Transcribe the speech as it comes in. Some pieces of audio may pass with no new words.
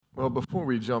Well, before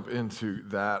we jump into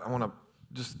that, I want to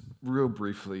just real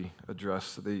briefly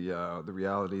address the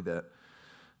reality that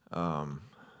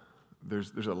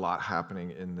there's a lot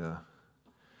happening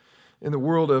in the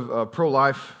world of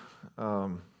pro-life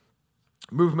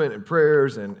movement and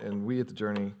prayers, and we at the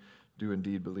Journey do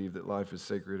indeed believe that life is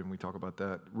sacred, and we talk about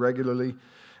that regularly.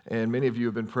 And many of you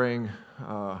have been praying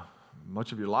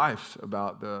much of your lives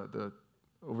about the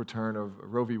overturn of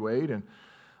Roe v. Wade, and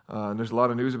there's a lot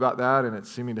of news about that, and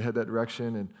it's seeming to head that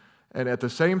direction. And at the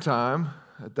same time,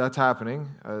 that's happening,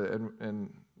 and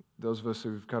those of us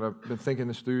who've kind of been thinking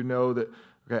this through know that,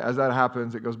 okay, as that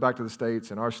happens, it goes back to the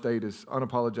states, and our state is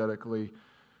unapologetically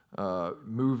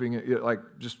moving it, like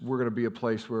just we're going to be a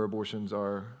place where abortions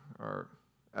are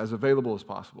as available as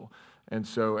possible. And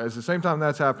so at the same time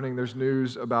that's happening, there's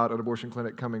news about an abortion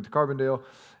clinic coming to Carbondale.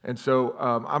 And so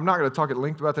I'm not going to talk at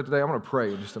length about that today. I'm going to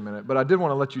pray in just a minute. But I did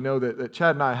want to let you know that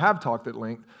Chad and I have talked at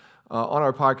length on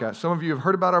our podcast. Some of you have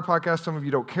heard about our podcast. Some of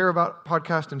you don't care about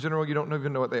podcasts in general. You don't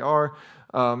even know what they are.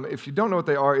 If you don't know what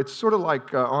they are, it's sort of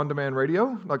like on-demand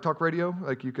radio, like talk radio.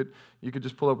 Like you could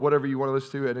just pull up whatever you want to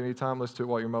listen to at any time, listen to it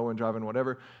while you're mowing, driving,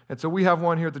 whatever. And so we have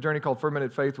one here at the Journey called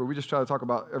Fermented Faith, where we just try to talk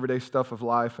about everyday stuff of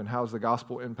life and how's the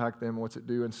gospel impact them, what's it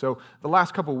do. And so the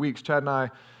last couple of weeks, Chad and I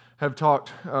have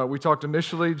talked. We talked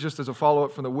initially just as a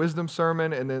follow-up from the wisdom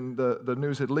sermon, and then the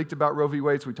news had leaked about Roe v.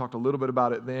 Wade, so we talked a little bit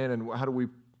about it then, and how do we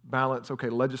balance, okay,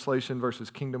 legislation versus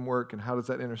kingdom work, and how does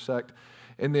that intersect?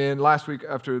 And then last week,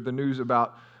 after the news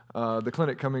about the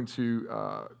clinic coming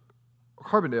to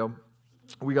Carbondale,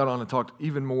 we got on and talked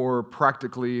even more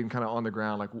practically and kind of on the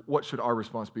ground, like what should our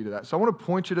response be to that? So I want to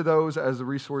point you to those as a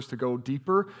resource to go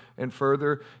deeper and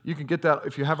further. You can get that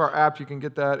if you have our app. You can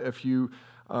get that if you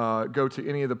go to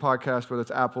any of the podcasts, whether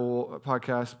it's Apple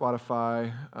Podcasts,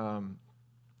 Spotify,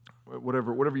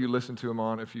 whatever you listen to them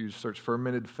on. If you search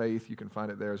Fermented Faith, you can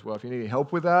find it there as well. If you need any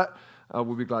help with that,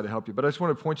 we'll be glad to help you. But I just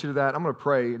want to point you to that. I'm going to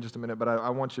pray in just a minute, but I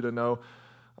want you to know,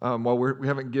 while we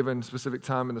haven't given specific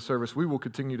time in the service, we will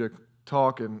continue to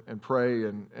talk and pray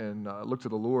and look to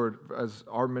the Lord as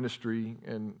our ministry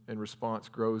and response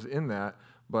grows in that.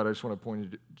 But I just want to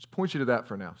point you to that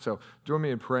for now. So join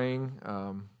me in praying,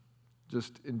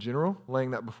 just in general,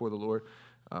 laying that before the Lord.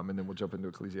 And then we'll jump into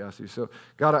Ecclesiastes. So,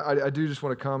 God, I do just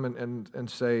want to come and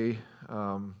say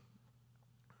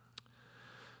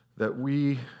that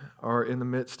we are in the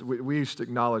midst, we used to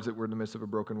acknowledge that we're in the midst of a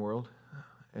broken world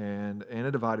and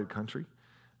a divided country.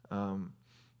 And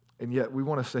yet we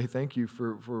want to say thank you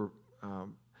for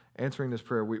answering this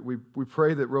prayer. We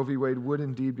pray that Roe v. Wade would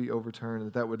indeed be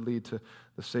overturned, that would lead to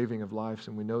the saving of lives,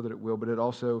 and we know that it will, but it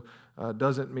also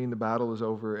doesn't mean the battle is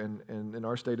over, and in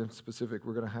our state in specific,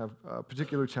 we're going to have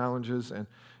particular challenges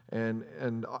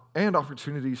and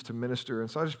opportunities to minister, and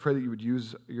so I just pray that you would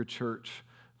use your church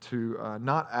to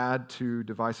not add to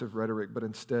divisive rhetoric, but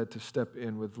instead to step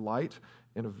in with light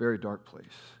in a very dark place.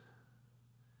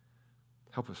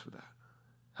 Help us with that.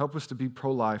 Help us to be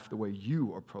pro-life the way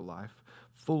you are pro-life,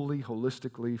 fully,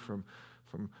 holistically, from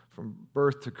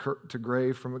birth to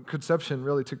grave, from conception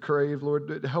really to grave,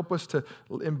 Lord. Help us to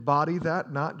embody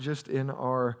that, not just in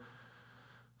our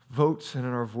votes and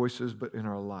in our voices, but in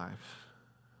our lives.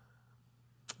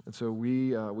 And so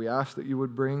we ask that you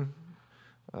would bring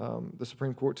the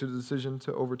Supreme Court to the decision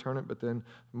to overturn it, but then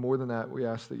more than that, we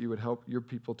ask that you would help your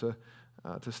people to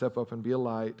step up and be a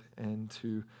light and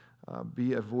to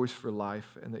be a voice for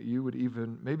life, and that you would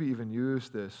maybe even use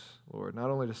this, Lord, not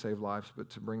only to save lives, but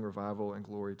to bring revival and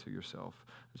glory to yourself,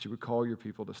 that you would call your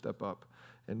people to step up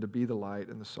and to be the light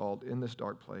and the salt in this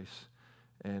dark place,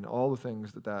 and all the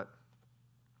things that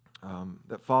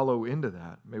follow into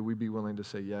that. May we be willing to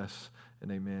say yes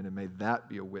and amen, and may that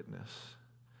be a witness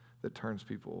that turns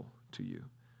people to you.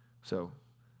 So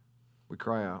we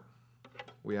cry out,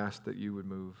 we ask that you would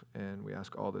move, and we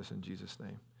ask all this in Jesus'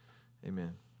 name.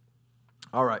 Amen.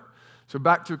 All right, so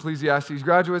back to Ecclesiastes.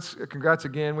 Graduates, congrats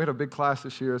again. We had a big class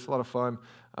this year. It's a lot of fun,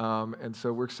 and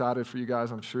so we're excited for you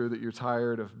guys. I'm sure that you're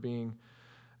tired of being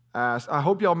asked. I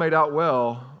hope y'all made out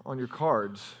well on your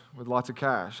cards with lots of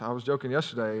cash. I was joking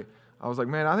yesterday. I was like,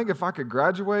 man, I think if I could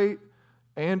graduate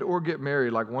and or get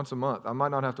married like once a month, I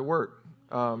might not have to work.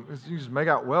 You just make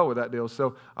out well with that deal.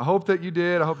 So I hope that you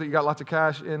did. I hope that you got lots of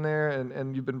cash in there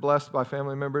and you've been blessed by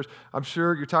family members. I'm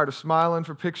sure you're tired of smiling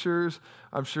for pictures.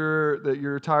 I'm sure that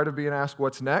you're tired of being asked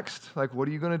what's next. Like, what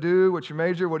are you going to do? What's your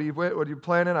major? What are you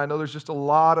planning? I know there's just a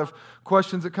lot of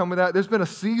questions that come with that. There's been a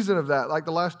season of that, like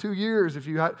the last 2 years.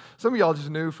 Some of y'all just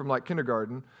knew from like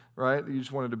kindergarten, right? You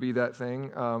just wanted to be that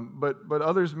thing. But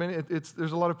others,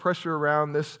 there's a lot of pressure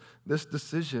around this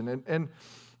decision.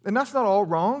 And that's not all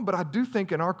wrong, but I do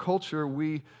think in our culture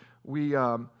we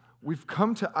we've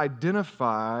come to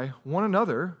identify one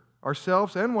another,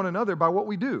 ourselves and one another, by what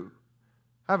we do,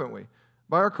 haven't we?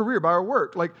 By our career, by our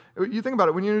work. Like, you think about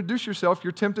it, when you introduce yourself,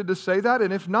 you're tempted to say that,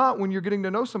 and if not, when you're getting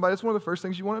to know somebody, that's one of the first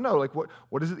things you want to know. Like,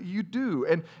 what is it that you do?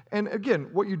 And again,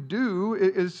 what you do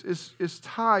is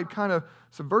tied kind of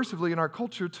subversively in our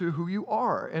culture to who you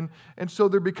are. And so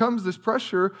there becomes this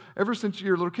pressure ever since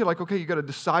you're a little kid, like, okay, you got to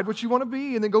decide what you want to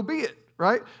be and then go be it,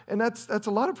 right? And that's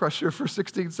a lot of pressure for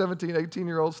 16, 17,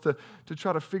 18-year-olds to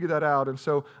try to figure that out. And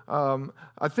so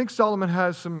I think Solomon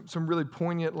has some really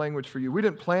poignant language for you. We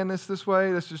didn't plan this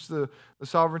way. That's just the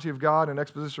sovereignty of God and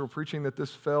expositional preaching that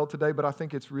this fell today, but I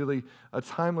think it's really a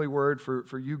timely word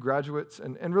for you graduates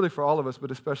and really for all of us,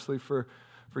 but especially for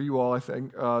you all. I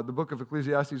think the book of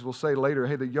Ecclesiastes will say later,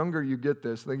 hey, the younger you get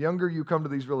this, the younger you come to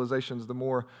these realizations, the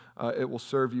more it will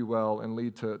serve you well and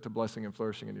lead to blessing and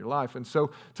flourishing in your life. And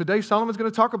so today Solomon's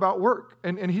going to talk about work,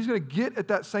 and he's going to get at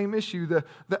that same issue, the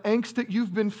angst that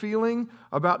you've been feeling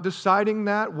about deciding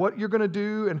that, what you're going to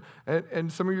do,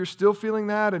 and some of you are still feeling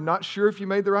that and not sure if you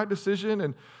made the right decision,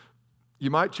 and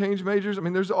you might change majors. I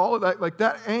mean, there's all of that. Like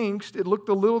that angst, it looked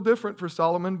a little different for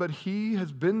Solomon, but he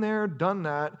has been there, done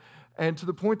that, and to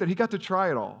the point that he got to try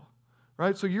it all,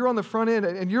 right? So you're on the front end,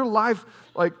 and your life,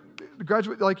 like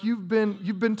graduate, like you've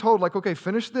been told, like, okay,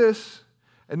 finish this,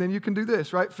 and then you can do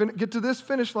this, right? Get to this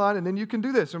finish line, and then you can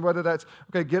do this. And whether that's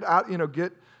okay, get out,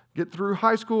 get through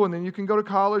high school, and then you can go to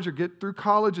college, or get through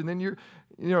college, and then you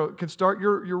can start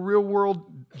your real world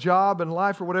job and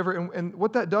life or whatever. And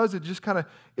what that does, it just kind of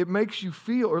it makes you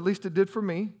feel, or at least it did for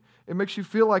me. It makes you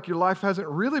feel like your life hasn't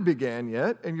really began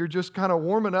yet, and you're just kind of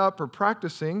warming up or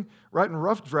practicing, writing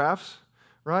rough drafts,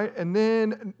 right? And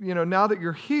then, now that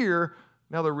you're here,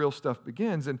 now the real stuff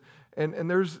begins. And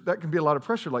that can be a lot of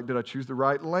pressure, like, did I choose the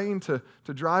right lane to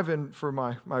drive in for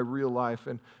my real life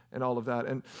and all of that?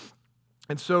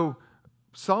 And so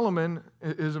Solomon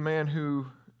is a man who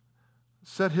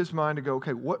set his mind to go,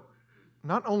 okay,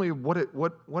 not only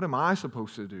what am I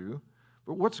supposed to do,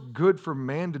 but what's good for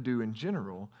man to do in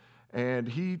general. And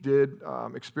he did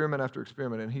experiment after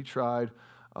experiment, and he tried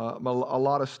a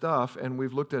lot of stuff. And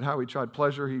we've looked at how he tried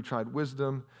pleasure, he tried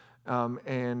wisdom,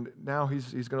 and now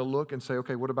he's going to look and say,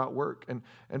 okay, what about work?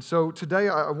 And so today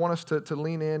I want us to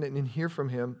lean in and hear from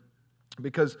him,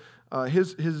 because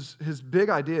his big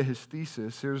idea, his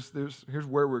thesis, here's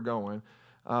where we're going.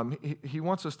 He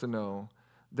wants us to know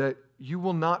that you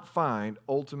will not find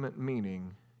ultimate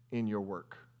meaning in your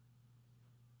work.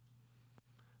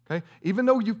 Okay? Even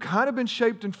though you've kind of been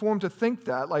shaped and formed to think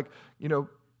that, like,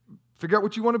 figure out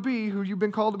what you want to be, who you've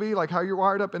been called to be, like how you're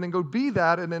wired up, and then go be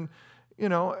that, and then,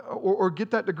 or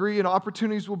get that degree, and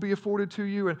opportunities will be afforded to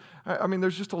you. And I mean,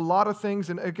 there's just a lot of things,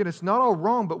 and again, it's not all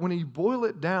wrong, but when you boil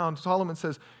it down, Solomon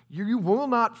says, you will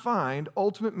not find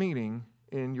ultimate meaning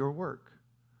in your work.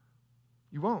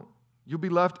 You won't. You'll be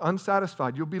left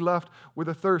unsatisfied. You'll be left with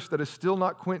a thirst that is still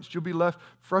not quenched. You'll be left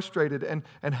frustrated and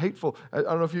hateful. I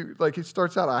don't know if you, like, he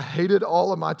starts out, I hated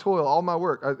all of my toil, all my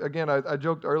work. I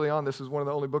joked early on, this is one of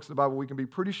the only books in the Bible we can be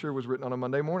pretty sure was written on a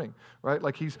Monday morning, right?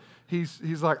 Like he's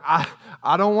like,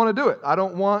 I don't want to do it. I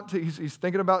don't want to. He's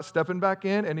thinking about stepping back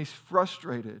in, and he's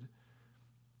frustrated.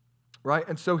 Right?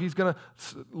 And so he's going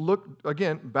to look,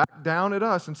 again, back down at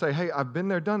us and say, hey, I've been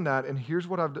there, done that, and here's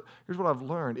what I've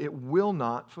learned. It will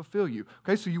not fulfill you.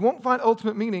 Okay, so you won't find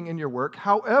ultimate meaning in your work.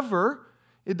 However,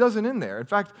 it doesn't end there. In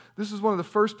fact, this is one of the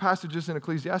first passages in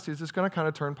Ecclesiastes that's going to kind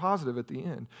of turn positive at the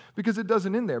end, because it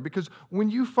doesn't end there. Because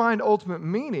when you find ultimate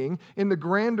meaning in the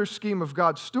grander scheme of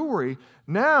God's story,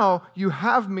 now you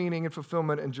have meaning and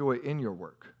fulfillment and joy in your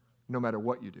work, no matter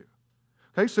what you do.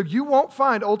 Okay, so you won't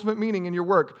find ultimate meaning in your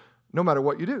work no matter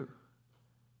what you do.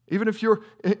 Even if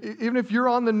you're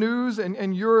on the news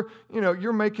and you're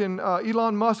making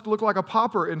Elon Musk look like a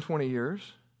pauper in 20 years,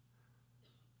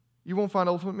 you won't find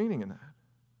ultimate meaning in that.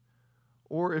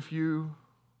 Or if you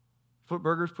flip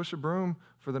burgers, push a broom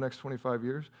for the next 25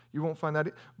 years, you won't find that.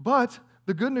 But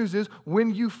the good news is,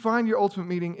 when you find your ultimate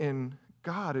meaning in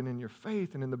God and in your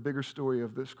faith and in the bigger story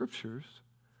of the Scriptures,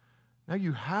 now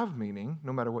you have meaning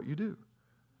no matter what you do.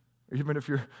 Even if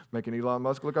you're making Elon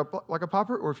Musk look up like a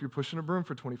pauper, or if you're pushing a broom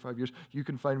for 25 years, you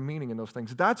can find meaning in those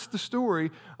things. That's the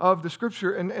story of the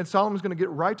Scripture, and Solomon's going to get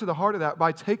right to the heart of that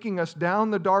by taking us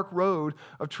down the dark road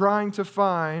of trying to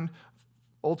find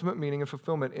ultimate meaning and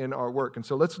fulfillment in our work. And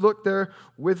so let's look there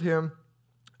with him,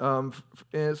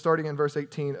 starting in verse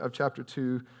 18 of chapter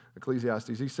 2,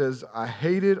 Ecclesiastes. He says, I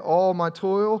hated all my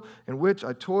toil in which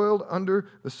I toiled under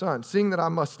the sun, seeing that I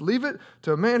must leave it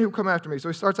to a man who come after me. So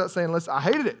he starts out saying, listen, I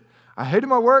hated it. I hated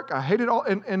my work. I hated all.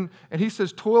 And he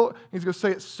says toil, he's going to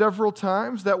say it several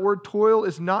times. That word toil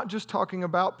is not just talking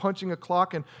about punching a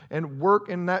clock and work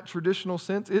in that traditional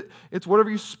sense. It's whatever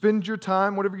you spend your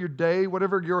time, whatever your day,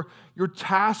 whatever your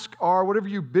tasks are, whatever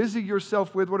you busy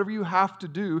yourself with, whatever you have to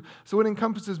do. So it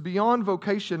encompasses beyond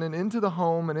vocation and into the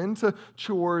home and into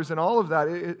chores and all of that.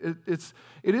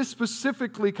 It is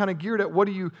specifically kind of geared at what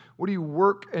do you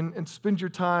work and spend your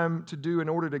time to do in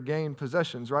order to gain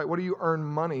possessions, right? What do you earn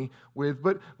money with?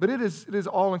 But it is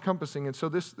all encompassing, and so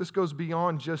this goes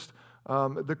beyond just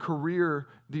the career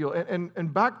deal.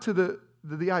 And back to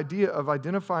the idea of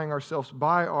identifying ourselves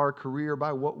by our career,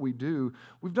 by what we do.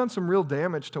 We've done some real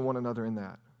damage to one another in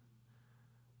that,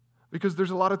 because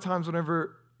there's a lot of times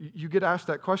whenever you get asked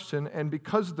that question, and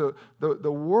because the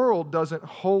world doesn't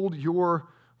hold your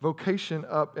vocation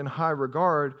up in high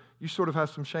regard, you sort of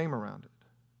have some shame around it,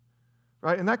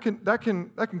 right? And that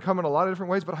can come in a lot of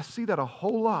different ways, but I see that a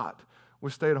whole lot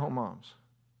with stay-at-home moms,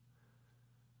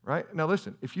 right? Now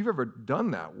listen, if you've ever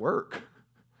done that work,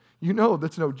 you know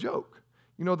that's no joke.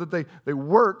 You know that they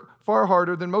work far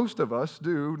harder than most of us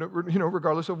do,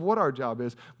 regardless of what our job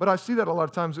is. But I see that a lot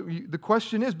of times. The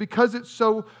question is, because it's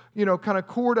so, kind of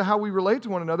core to how we relate to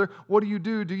one another, what do you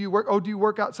do? Do you work? Oh, do you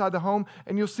work outside the home?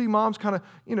 And you'll see moms kind of,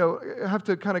 have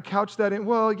to kind of couch that in.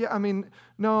 Well, yeah, I mean,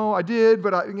 no, I did,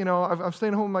 but I'm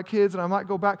staying home with my kids, and I might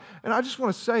go back. And I just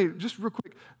want to say, just real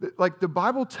quick, like the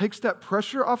Bible takes that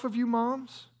pressure off of you,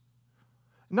 moms.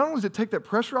 Not only does it take that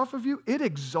pressure off of you, it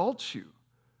exalts you.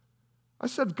 I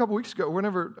said a couple weeks ago,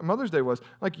 whenever Mother's Day was,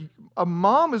 like a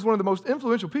mom is one of the most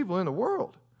influential people in the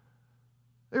world.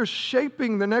 They are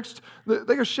shaping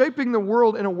the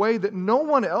world in a way that no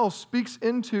one else speaks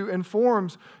into and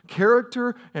forms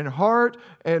character and heart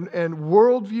and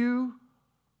worldview.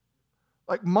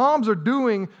 Like moms are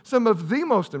doing some of the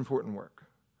most important work.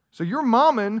 So your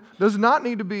momming does not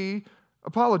need to be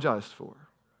apologized for.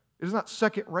 It is not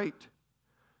second rate.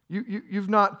 You've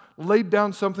not laid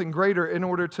down something greater in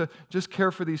order to just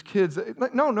care for these kids.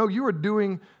 No, you are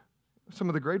doing some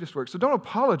of the greatest work. So don't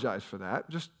apologize for that.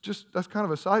 Just that's kind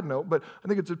of a side note, but I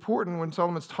think it's important when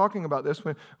Solomon's talking about this,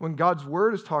 when God's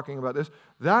word is talking about this,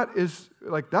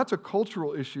 that's a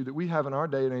cultural issue that we have in our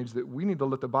day and age that we need to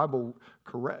let the Bible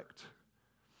correct.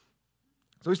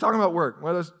 So he's talking about work,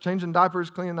 whether it's changing diapers,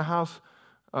 cleaning the house,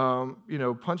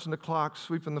 punching the clock,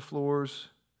 sweeping the floors,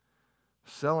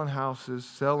 selling houses,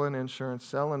 selling insurance,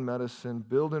 selling medicine,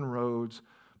 building roads,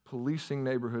 policing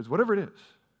neighborhoods, whatever it is.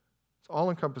 It's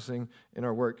all encompassing in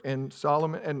our work. And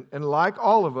Solomon, and like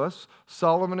all of us,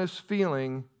 Solomon is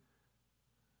feeling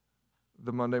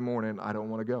the Monday morning, I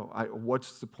don't want to go.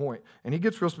 What's the point? And he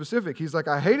gets real specific. He's like,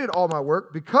 I hated all my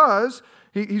work because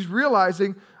he's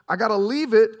realizing I got to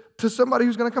leave it to somebody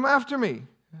who's going to come after me.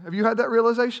 Have you had that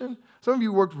realization? Some of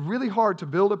you worked really hard to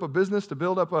build up a business, to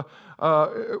build up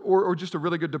or just a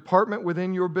really good department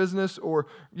within your business, or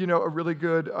a really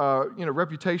good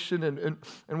reputation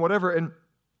and whatever. And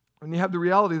you have the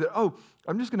reality that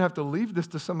I'm just going to have to leave this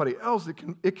to somebody else.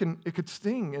 It could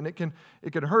sting, and it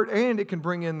can hurt, and it can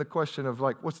bring in the question of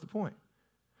like, what's the point?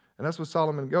 And that's what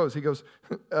Solomon goes. He goes,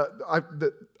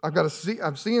 I've got to see.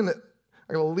 I'm seeing that.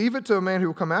 I'm going to leave it to a man who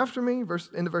will come after me,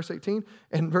 into verse 18.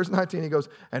 And verse 19, he goes,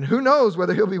 and who knows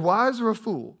whether he'll be wise or a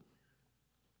fool.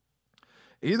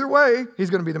 Either way, he's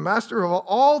going to be the master of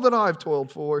all that I've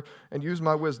toiled for and used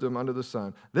my wisdom under the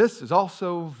sun. This is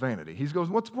also vanity. He goes,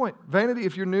 what's the point? Vanity,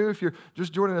 if you're new, if you're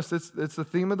just joining us, it's the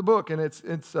theme of the book. And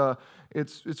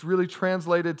it's really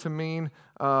translated to mean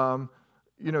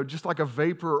just like a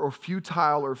vapor or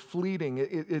futile or fleeting.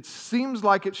 It seems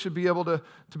like it should be able to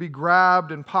be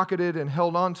grabbed and pocketed and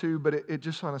held onto, but it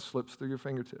just kind of slips through your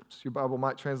fingertips. Your Bible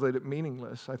might translate it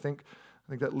meaningless. I think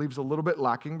that leaves a little bit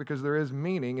lacking because there is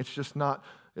meaning. It's just not,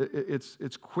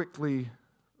 it's quickly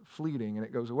fleeting and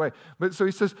it goes away. But so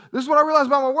he says, this is what I realized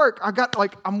about my work.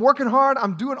 I'm working hard,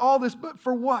 I'm doing all this, but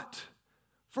for what?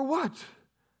 For what? Because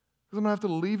I'm going to have to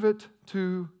leave it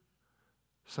to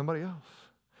somebody else.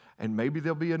 And maybe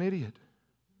they'll be an idiot,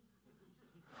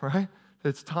 right?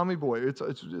 It's Tommy Boy. It's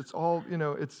all,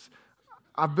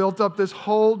 I built up this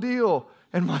whole deal,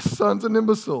 and my son's an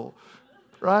imbecile,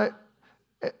 right?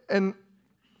 And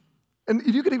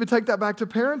you could even take that back to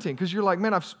parenting, because you're like,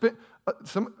 man, I've spent,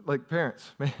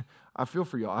 parents, man, I feel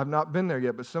for y'all. I've not been there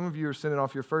yet, but some of you are sending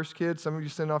off your first kid, some of you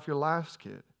are sending off your last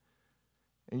kid.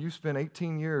 And you spent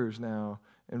 18 years now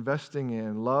investing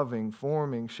in, loving,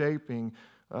 forming, shaping,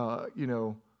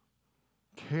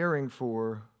 caring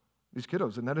for these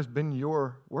kiddos, and that has been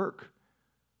your work.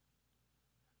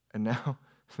 And now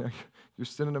you're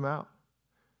sending them out,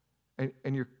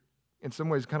 and you're in some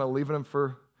ways kind of leaving them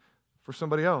for for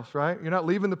somebody else, right? You're not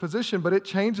leaving the position, but it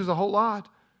changes a whole lot,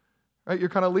 right? You're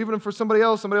kind of leaving them for somebody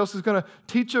else. Somebody else is going to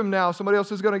teach them now. Somebody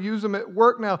else is going to use them at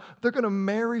work now. They're going to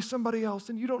marry somebody else,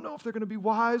 and you don't know if they're going to be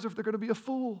wise or if they're going to be a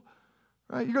fool,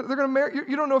 right? They're going to marry.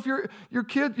 You don't know if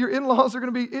your in-laws are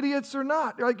going to be idiots or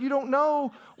not. Like, you don't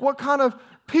know what kind of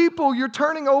people you're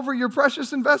turning over your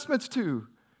precious investments to.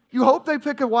 You hope they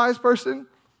pick a wise person,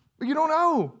 but you don't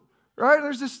know, right?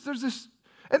 There's this.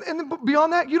 And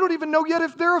beyond that, you don't even know yet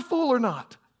if they're a fool or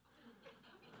not.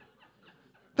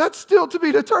 That's still to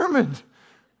be determined.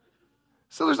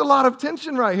 So there's a lot of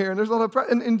tension right here, and there's a lot of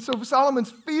and so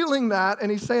Solomon's feeling that, and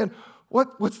he's saying,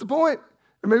 "What's the point?"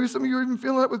 And maybe some of you are even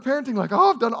feeling that with parenting, like,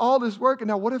 "Oh, I've done all this work, and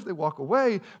now what if they walk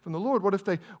away from the Lord? What if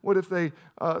they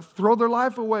throw their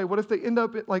life away? What if they end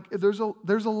up there's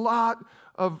a lot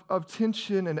of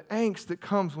tension and angst that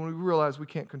comes when we realize we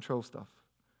can't control stuff,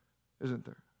 isn't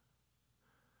there?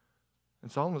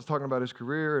 And Solomon's talking about his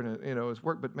career and his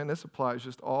work, but man, this applies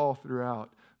just all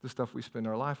throughout the stuff we spend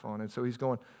our life on. And so he's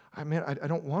going, I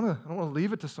don't want to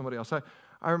leave it to somebody else.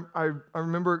 I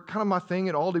remember kind of my thing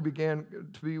at Aldi began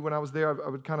to be when I was there. I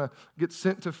would kind of get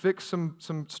sent to fix some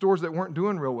stores that weren't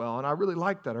doing real well, and I really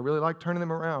liked that. I really liked turning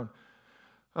them around.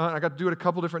 I got to do it a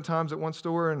couple different times at one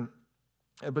store,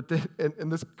 but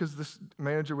because this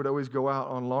manager would always go out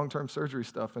on long-term surgery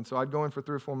stuff, and so I'd go in for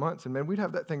 3 or 4 months, and man, we'd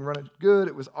have that thing running good.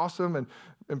 It was awesome, and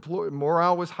employee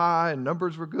morale was high, and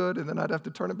numbers were good, and then I'd have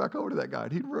to turn it back over to that guy.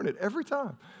 He'd ruin it every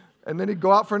time. And then he'd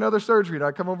go out for another surgery, and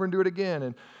I'd come over and do it again.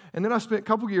 And then I spent a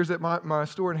couple years at my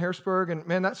store in Harrisburg, and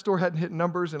man, that store hadn't hit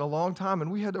numbers in a long time,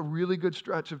 and we had a really good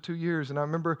stretch of 2 years. And I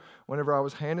remember whenever I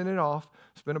was handing it off,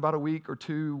 spent about a week or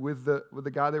two with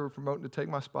the guy they were promoting to take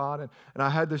my spot, and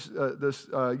I had this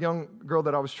young girl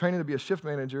that I was training to be a shift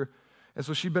manager, and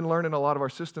so she'd been learning a lot of our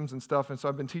systems and stuff, and so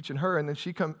I've been teaching her. And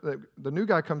then the new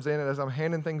guy comes in, and as I'm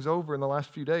handing things over in the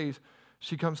last few days,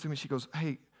 she comes to me, she goes,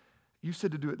 "Hey, you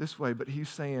said to do it this way, but he's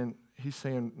saying,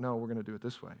 no, we're going to do it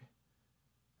this way."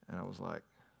 And I was like,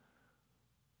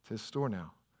 it's his store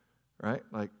now, right?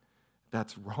 Like,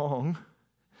 that's wrong.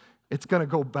 It's going to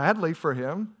go badly for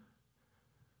him.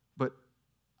 But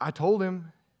I told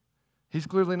him, he's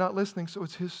clearly not listening, so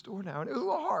it's his store now. And it was a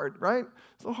little hard, right?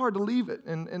 It's a little hard to leave it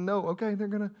and know, okay, they're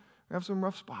going to have some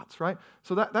rough spots, right?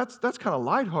 So that's kind of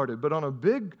lighthearted, but on a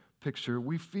big picture,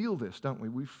 we feel this, don't we?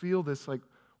 We feel this like,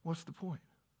 what's the point?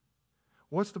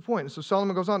 What's the point? And so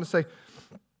Solomon goes on to say,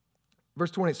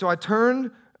 verse 20, "So I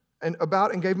turned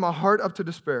about and gave my heart up to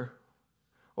despair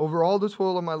over all the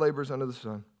toil of my labors under the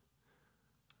sun."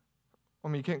 I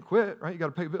mean, you can't quit, right? You got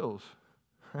to pay bills,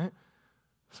 right?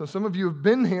 So some of you have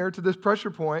been here to this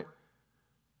pressure point,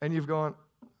 and you've gone,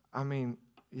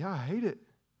 yeah, I hate it,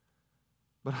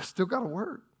 but I still got to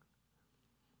work.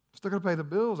 I still got to pay the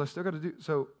bills. I still got to do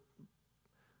so.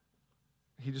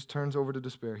 He just turns over to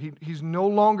despair. He's no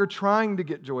longer trying to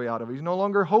get joy out of it. He's no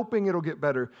longer hoping it'll get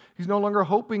better. He's no longer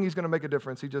hoping he's going to make a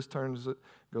difference. He just turns it,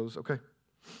 goes, okay.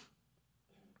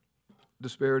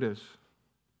 Despair it is.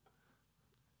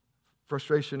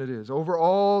 Frustration it is. Over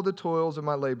all the toils of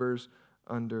my labors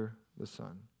under the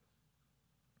sun.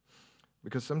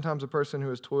 Because sometimes a person who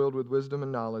has toiled with wisdom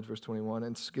and knowledge, verse 21,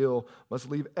 and skill must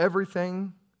leave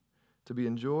everything to be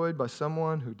enjoyed by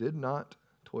someone who did not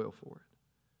toil for it.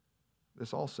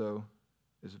 This also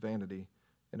is vanity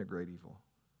and a great evil.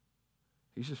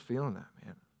 He's just feeling that,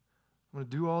 man. I'm going to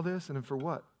do all this, and then for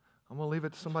what? I'm going to leave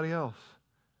it to somebody else.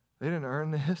 They didn't earn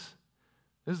this.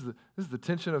 This is the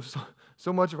tension of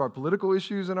so much of our political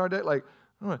issues in our day. Like,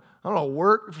 I don't know,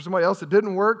 work for somebody else that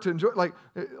didn't work to enjoy.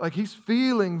 Like he's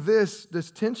feeling this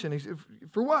tension.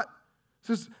 For what?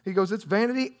 He goes, it's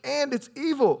vanity and it's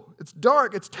evil. It's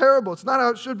dark. It's terrible. It's not how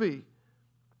it should be.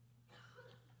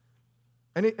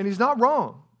 And he's not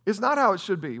wrong. It's not how it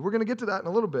should be. We're going to get to that in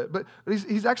a little bit. But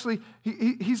he's actually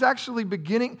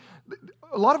beginning.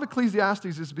 A lot of Ecclesiastes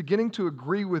is beginning to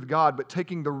agree with God, but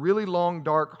taking the really long,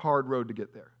 dark, hard road to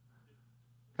get there.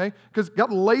 Okay? Because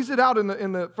God lays it out in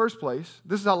the first place.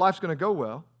 This is how life's going to go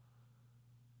well.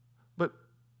 But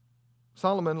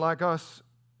Solomon, like us,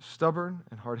 stubborn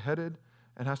and hard-headed,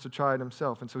 and has to try it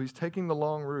himself. And so he's taking the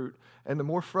long route. And the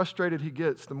more frustrated he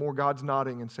gets, the more God's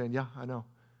nodding and saying, yeah, I know.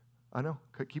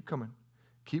 Keep coming.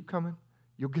 Keep coming.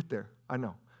 You'll get there. I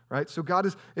know. Right? So God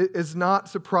is not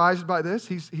surprised by this.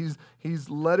 He's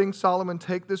letting Solomon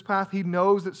take this path. He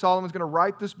knows that Solomon's going to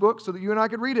write this book so that you and I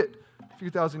could read it a few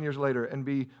thousand years later and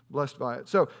be blessed by it.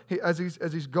 So as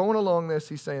he's going along this,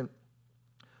 he's saying,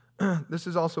 this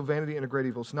is also vanity and a great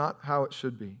evil. It's not how it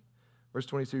should be. Verse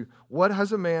 22, what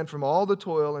has a man from all the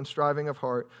toil and striving of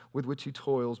heart with which he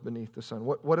toils beneath the sun?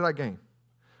 What did I gain?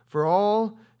 For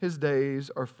all his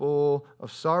days are full of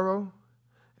sorrow,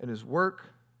 and his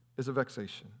work is a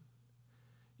vexation.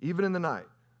 Even in the night,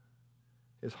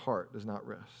 his heart does not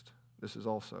rest. This is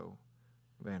also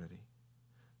vanity.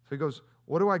 So he goes,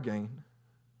 what do I gain?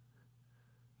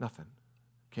 Nothing.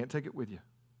 Can't take it with you.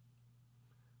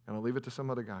 And I'll leave it to some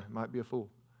other guy. Might be a fool.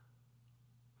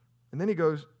 And then he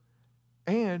goes,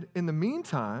 and in the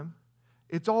meantime,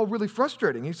 it's all really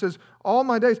frustrating. He says, all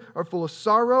my days are full of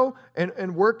sorrow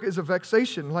and work is a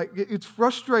vexation. Like, it's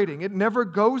frustrating. It never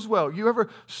goes well. You ever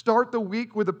start the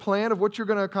week with a plan of what you're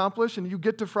going to accomplish, and you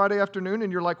get to Friday afternoon,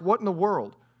 and you're like, what in the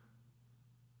world?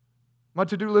 My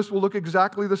to-do list will look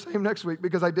exactly the same next week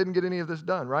because I didn't get any of this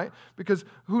done, right? Because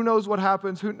who knows what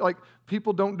happens?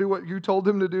 People don't do what you told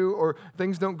them to do, or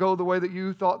things don't go the way that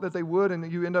you thought that they would, and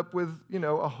you end up with,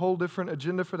 a whole different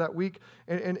agenda for that week.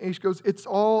 And he goes, it's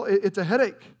a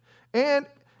headache. And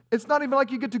it's not even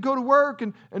like you get to go to work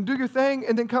and do your thing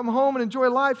and then come home and enjoy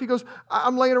life. He goes,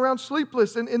 I'm laying around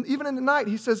sleepless. And even in the night,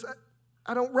 he says,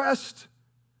 I don't rest.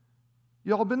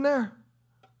 You all been there?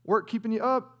 Work keeping you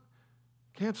up.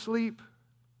 Can't sleep,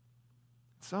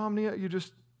 insomnia, you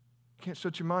just can't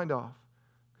shut your mind off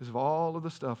because of all of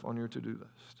the stuff on your to-do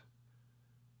list.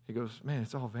 He goes, man,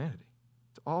 it's all vanity.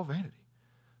 It's all vanity.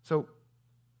 So,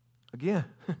 again,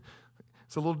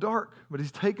 it's a little dark, but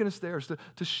he's taking us there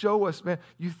to show us, man,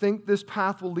 you think this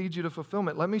path will lead you to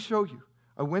fulfillment. Let me show you.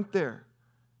 I went there,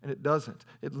 and it doesn't.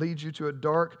 It leads you to a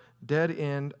dark, dead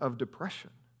end of depression.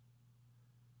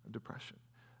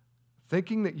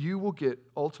 Thinking that you will get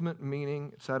ultimate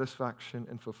meaning, satisfaction,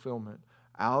 and fulfillment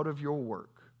out of your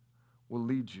work will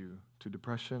lead you to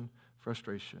depression,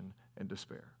 frustration, and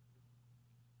despair.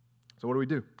 So what do we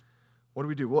do? What do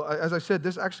we do? Well, as I said,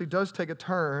 this actually does take a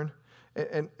turn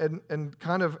and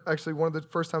kind of actually one of the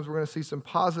first times we're going to see some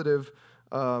positive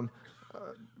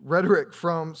rhetoric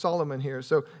from Solomon here.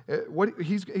 So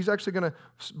he's actually going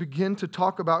to begin to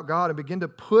talk about God and begin to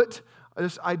put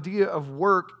this idea of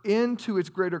work into its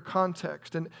greater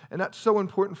context. And that's so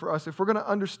important for us. If we're going to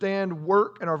understand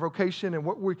work and our vocation and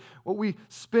what we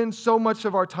spend so much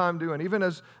of our time doing, even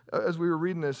as we were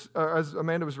reading this, as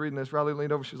Amanda was reading this, Riley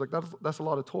leaned over, she's like, that's a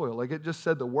lot of toil. Like, it just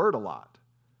said the word a lot.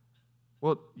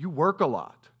 Well, you work a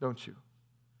lot, don't you?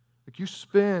 Like, you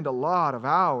spend a lot of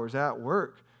hours at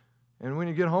work. And when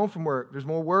you get home from work, there's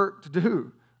more work to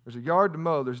do. There's a yard to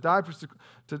mow. There's diapers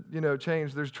to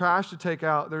change. There's trash to take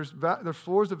out. There's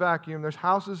floors to vacuum. There's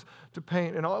houses to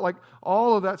paint, and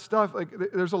all of that stuff. Like,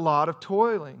 there's a lot of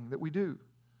toiling that we do.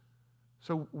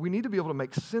 So we need to be able to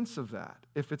make sense of that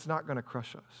if it's not going to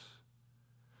crush us.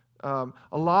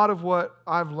 A lot of what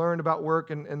I've learned about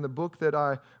work in the book that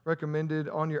I recommended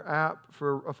on your app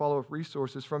for a follow-up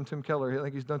resources from Tim Keller. I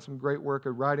think he's done some great work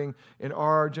of writing in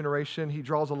our generation. He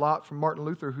draws a lot from Martin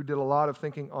Luther, who did a lot of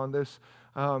thinking on this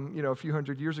a few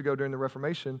hundred years ago during the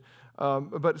Reformation.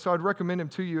 But so I'd recommend him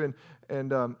to you.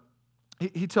 And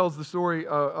he tells the story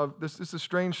of this. It's a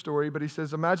strange story, but he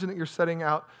says, imagine that you're setting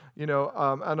out,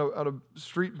 on a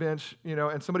street bench,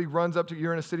 and somebody runs up to you.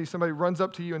 You're in a city. Somebody runs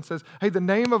up to you and says, hey, the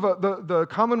name of the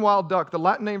common wild duck, the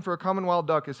Latin name for a common wild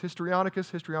duck is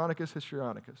Histrionicus, Histrionicus,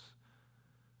 Histrionicus.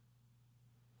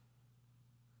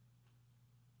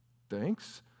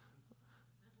 Thanks.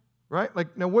 Right?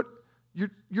 Like, now what?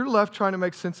 You're left trying to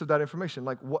make sense of that information.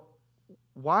 Like, what?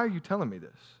 Why are you telling me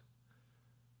this?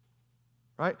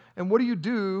 Right? And what do you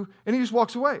do? And he just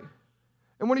walks away.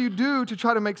 And what do you do to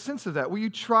try to make sense of that? Well, you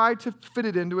try to fit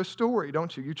it into a story,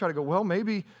 don't you? You try to go, well,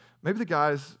 maybe the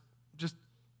guy's just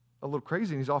a little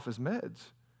crazy and he's off his meds,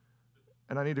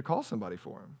 and I need to call somebody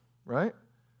for him, right?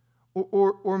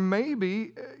 Or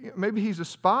maybe he's a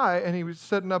spy and he was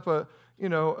setting up a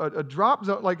drop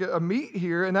zone, like a meet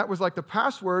here, and that was like the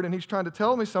password, and he's trying to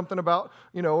tell me something about,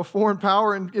 a foreign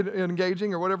power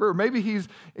engaging or whatever. Or maybe he's,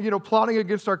 plotting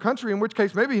against our country, in which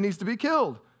case maybe he needs to be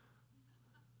killed.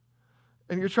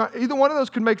 And you're trying, either one of those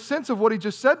could make sense of what he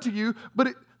just said to you, but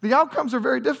the outcomes are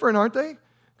very different, aren't they?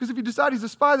 Because if you decide he's a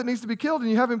spy that needs to be killed and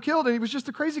you have him killed and he was just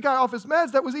a crazy guy off his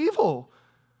meds, that was evil.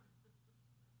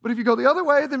 But if you go the other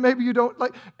way, then maybe you don't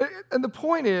like. And the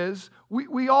point is,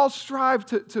 we all strive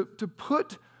to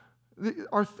put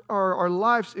our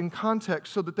lives in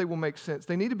context so that they will make sense.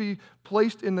 They need to be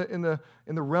placed in the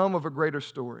realm of a greater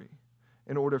story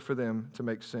in order for them to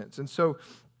make sense. And so,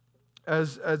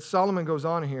 as Solomon goes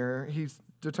on here, he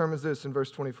determines this in verse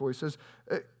 24. He says,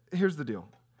 "Here's the deal: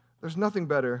 there's nothing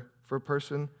better for a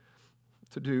person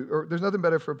to do, or there's nothing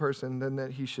better for a person than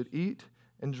that he should eat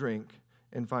and drink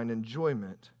and find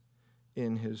enjoyment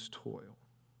in his toil.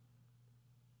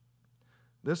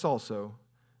 This also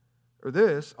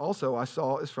I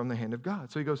saw is from the hand of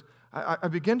God." So he goes, I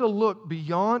begin to look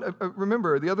beyond.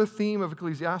 Remember, the other theme of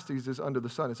Ecclesiastes is under the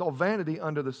sun. It's all vanity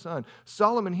under the sun.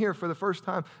 Solomon here, for the first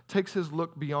time, takes his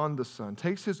look beyond the sun,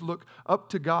 takes his look up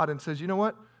to God and says, you know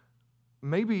what?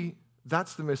 Maybe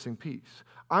that's the missing piece.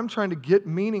 I'm trying to get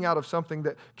meaning out of something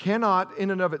that cannot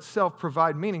in and of itself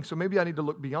provide meaning, so maybe I need to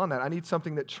look beyond that. I need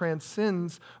something that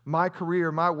transcends my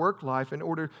career, my work life, in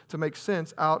order to make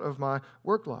sense out of my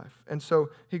work life. And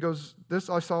so he goes, this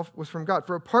I saw was from God.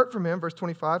 For apart from him, verse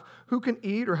 25, who can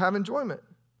eat or have enjoyment?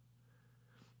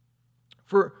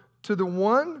 For to the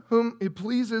one whom it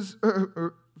pleases,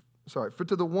 for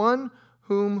to the one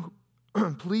whom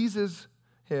pleases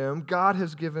him, God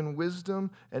has given wisdom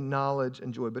and knowledge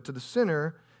and joy. But to the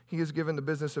sinner, he has given the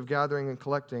business of gathering and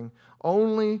collecting,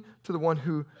 only to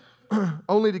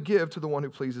give to the one who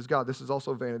pleases God. This is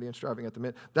also vanity and striving at the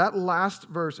mint. That last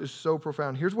verse is so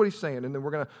profound. Here's what he's saying, and then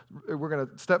we're gonna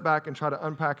step back and try to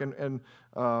unpack and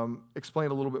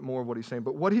explain a little bit more of what he's saying.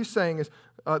 But what he's saying is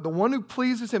the one who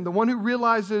pleases him, the one who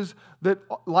realizes that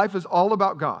life is all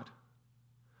about God,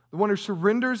 the one who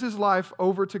surrenders his life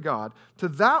over to God, to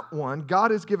that one,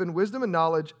 God has given wisdom and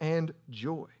knowledge and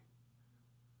joy.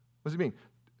 What does it mean?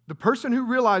 The person who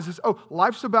realizes, oh,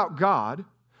 life's about God,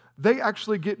 they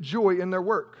actually get joy in their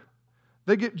work.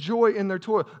 They get joy in their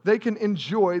toil. They can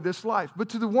enjoy this life. But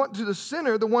to the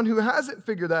sinner, the one who hasn't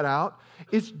figured that out,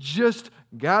 it's just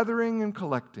gathering and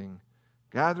collecting,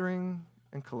 gathering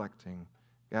and collecting,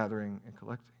 gathering and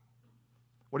collecting.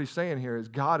 What he's saying here is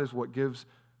God is what gives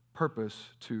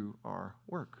purpose to our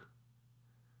work.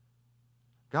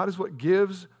 God is what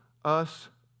gives us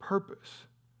purpose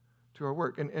to our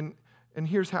work. And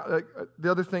here's how,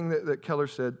 the other thing that Keller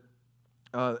said,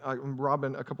 I'm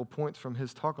robbing a couple points from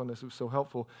his talk on this. It was so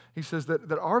helpful. He says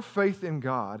that our faith in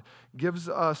God gives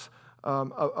us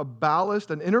a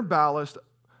ballast, an inner ballast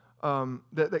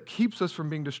that keeps us from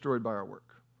being destroyed by our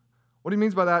work. What he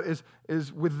means by that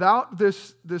is without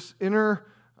this inner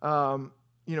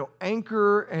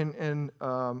anchor and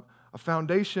a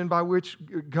foundation by which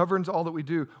governs all that we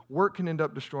do, work can end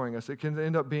up destroying us. It can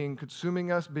end up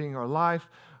consuming us, being our life.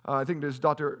 I think there's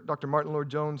Dr. Martin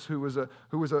Lloyd-Jones, who was an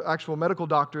actual medical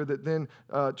doctor that then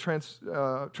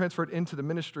transferred into the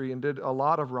ministry and did a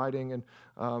lot of writing. And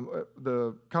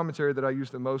the commentary that I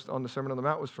used the most on the Sermon on the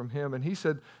Mount was from him. And he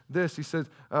said this. He said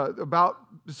about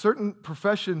certain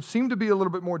professions seem to be a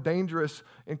little bit more dangerous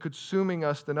in consuming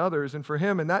us than others. And for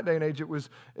him, in that day and age, it was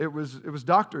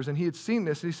doctors. And he had seen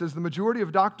this. And he says the majority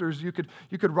of doctors, you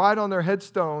could write on their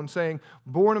headstone saying,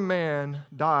 "Born a man,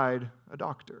 died a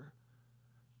doctor."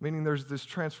 Meaning there's this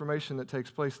transformation that takes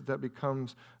place that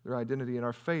becomes their identity. And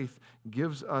our faith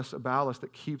gives us a ballast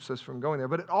that keeps us from going there.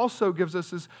 But it also gives us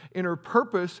this inner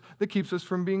purpose that keeps us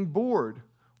from being bored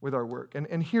with our work.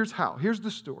 And here's how. Here's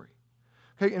the story.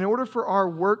 Okay, in order for our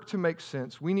work to make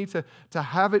sense, we need to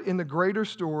have it in the greater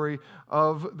story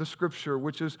of the Scripture,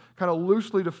 which is kind of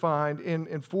loosely defined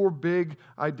in four big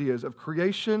ideas of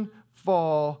creation,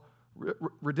 fall,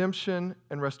 redemption,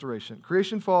 and restoration.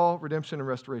 Creation, fall, redemption, and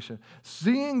restoration.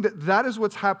 Seeing that is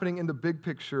what's happening in the big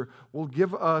picture will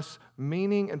give us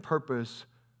meaning and purpose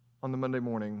on the Monday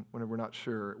morning when we're not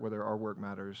sure whether our work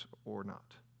matters or not.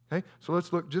 Okay? So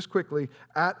let's look just quickly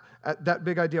at that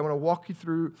big idea. I want to walk you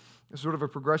through sort of a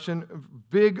progression,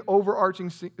 big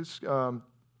overarching theme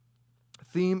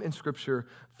in Scripture.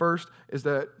 First is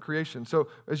that creation. So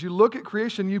as you look at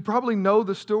creation, you probably know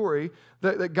the story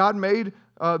that God made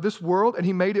this world, and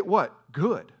he made it what?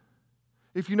 Good.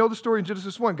 If you know the story in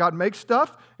Genesis 1, God makes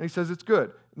stuff, and he says it's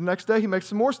good. The next day, he makes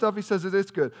some more stuff, he says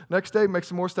it's good. Next day, he makes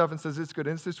some more stuff and says it's good.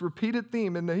 And it's this repeated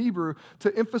theme in the Hebrew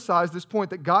to emphasize this point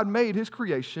that God made his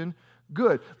creation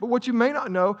good. But what you may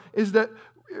not know is that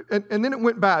and then it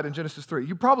went bad in Genesis 3.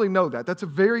 You probably know that. That's a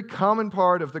very common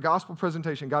part of the gospel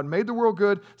presentation. God made the world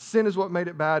good, sin is what made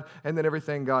it bad, and then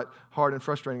everything got hard and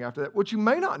frustrating after that. What you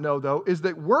may not know, though, is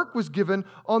that work was given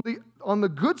on the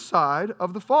good side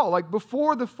of the fall. Like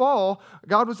before the fall,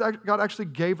 God actually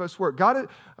gave us work.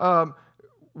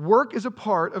 Work is a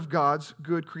part of God's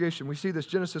good creation. We see this,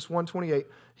 Genesis 1:28.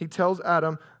 He tells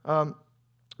Adam,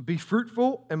 be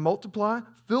fruitful and multiply,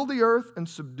 fill the earth and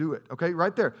subdue it. Okay,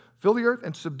 right there. Fill the earth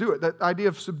and subdue it. That idea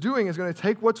of subduing is going to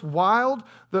take what's wild,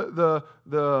 the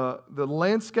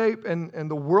landscape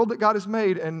and the world that God has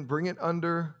made, and bring it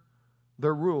under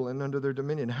their rule and under their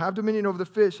dominion. Have dominion over the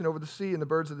fish and over the sea and the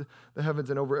birds of the heavens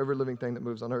and over every living thing that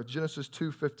moves on earth. Genesis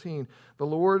 2:15. The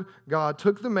Lord God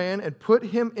took the man and put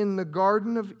him in the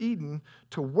Garden of Eden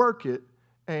to work it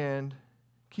and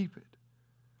keep it.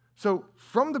 So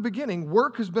from the beginning,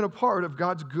 work has been a part of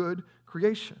God's good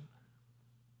creation.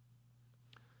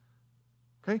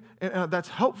 Okay? And that's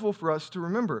helpful for us to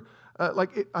remember.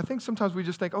 I think sometimes we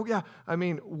just think, oh yeah, I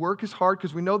mean, work is hard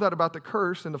because we know that about the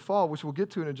curse and the fall, which we'll get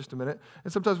to in just a minute.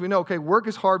 And sometimes we know, okay, work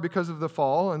is hard because of the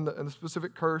fall and the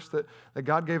specific curse that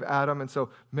God gave Adam. And so,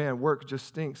 man, work just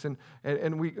stinks.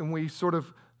 And we sort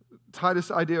of tie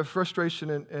this idea of frustration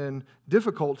and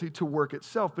difficulty to work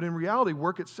itself. But in reality,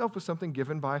 work itself was something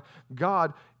given by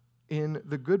God in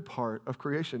the good part of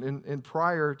creation, in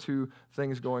prior to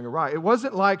things going awry. It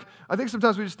wasn't like, I think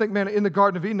sometimes we just think, man, in the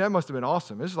Garden of Eden, that must have been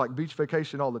awesome. This is like beach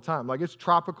vacation all the time. Like it's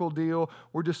tropical deal.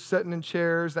 We're just sitting in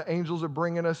chairs. The angels are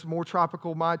bringing us more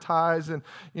tropical Mai Tais and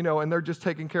they're just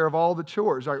taking care of all the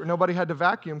chores. Right? Nobody had to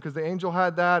vacuum because the angel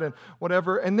had that and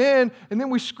whatever. And then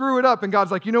we screw it up and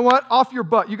God's like, you know what? Off your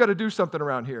butt. You got to do something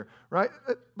around here, right?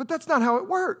 But that's not how it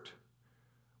worked.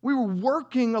 We were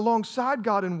working alongside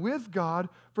God and with God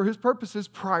for His purposes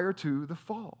prior to the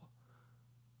fall.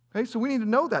 Okay, so we need to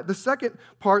know that. The second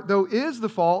part, though, is the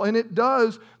fall, and it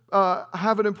does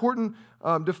have an important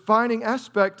defining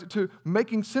aspect to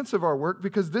making sense of our work,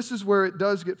 because this is where it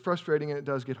does get frustrating and it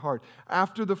does get hard.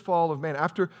 After the fall of man,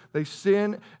 after they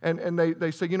sin and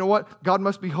they say, you know what, God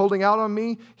must be holding out on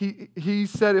me. He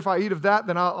said, if I eat of that,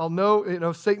 then I'll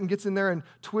know. Satan gets in there and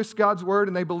twists God's word,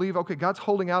 and they believe, okay, God's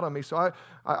holding out on me, so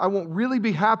I won't really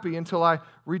be happy until I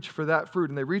reach for that fruit.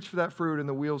 And they reach for that fruit and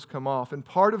the wheels come off. And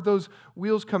part of those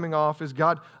wheels coming off is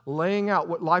God laying out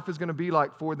what life is going to be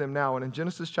like for them now. And in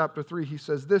Genesis chapter 3, He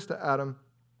says this to Adam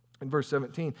in verse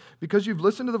 17, because you've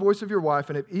listened to the voice of your wife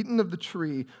and have eaten of the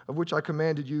tree of which I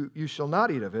commanded you, you shall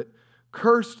not eat of it.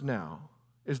 Cursed now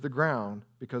is the ground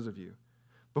because of you.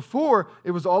 Before, it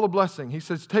was all a blessing. He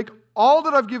says, take all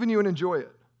that I've given you and enjoy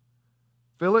it.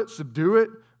 Fill it, subdue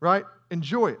it, right?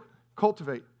 Enjoy it.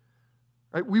 Cultivate.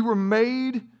 Right? We were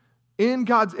made in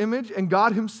God's image, and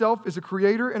God Himself is a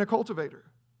creator and a cultivator.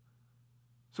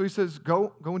 So He says,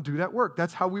 go and do that work.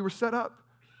 That's how we were set up.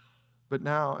 But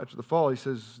now, after the fall, He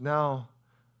says, now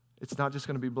it's not just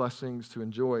going to be blessings to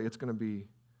enjoy. It's going to be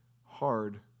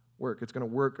hard work. It's going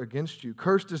to work against you.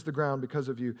 Cursed is the ground because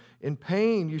of you. In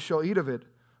pain you shall eat of it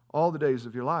all the days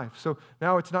of your life. So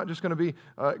now it's not just going to be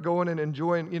going and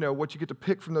enjoying, what you get to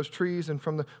pick from those trees and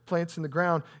from the plants in the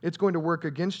ground. It's going to work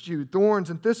against you. Thorns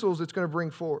and thistles it's going to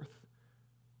bring forth.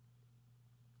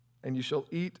 And you shall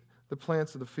eat the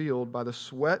plants of the field. By the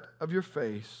sweat of your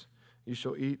face you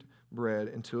shall eat bread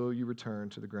until you return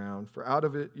to the ground. For out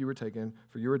of it you were taken,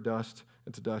 for you are dust,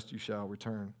 and to dust you shall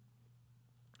return.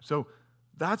 So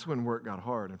that's when work got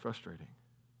hard and frustrating.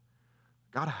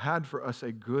 God had for us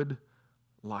a good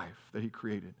life that He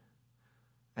created.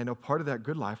 And a part of that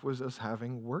good life was us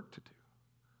having work to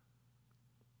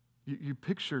do. You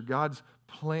picture God's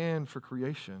plan for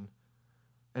creation,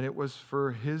 and it was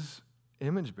for His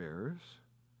image bearers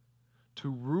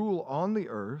to rule on the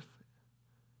earth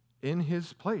in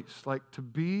His place, like to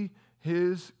be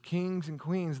His kings and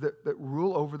queens that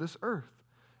rule over this earth.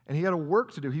 And He had a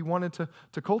work to do. He wanted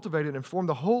to cultivate it and form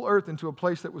the whole earth into a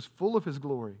place that was full of His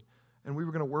glory. And we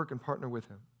were going to work and partner with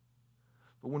Him.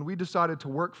 But when we decided to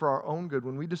work for our own good,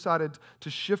 when we decided to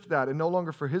shift that, and no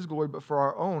longer for His glory, but for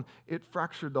our own, it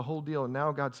fractured the whole deal. And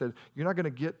now God said, you're not going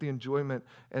to get the enjoyment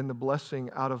and the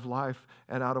blessing out of life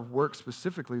and out of work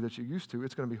specifically that you used to.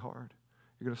 It's going to be hard.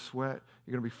 You're going to sweat.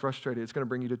 You're going to be frustrated. It's going to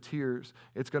bring you to tears.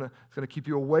 It's going to keep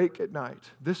you awake at night.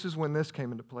 This is when this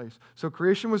came into place. So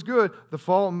creation was good. The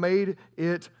fall made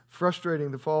it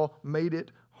frustrating. The fall made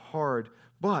it hard.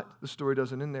 But the story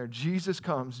doesn't end there. Jesus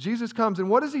comes. Jesus comes, and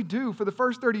what does He do for the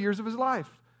first 30 years of His life?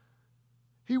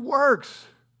 He works.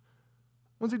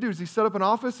 What does He do? Does He set up an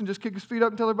office and just kick His feet up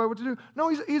and tell everybody what to do? No,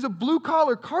 he's a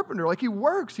blue-collar carpenter. Like, He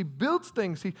works. He builds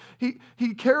things.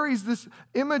 He carries this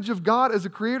image of God as a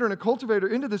creator and a cultivator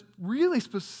into this really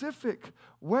specific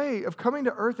way of coming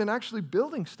to earth and actually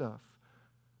building stuff.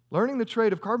 Learning the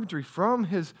trade of carpentry from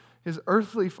his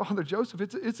earthly father, Joseph.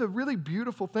 It's a really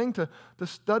beautiful thing to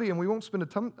study, and we won't spend a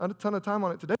ton of time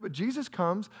on it today, but Jesus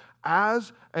comes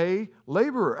as a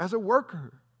laborer, as a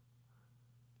worker.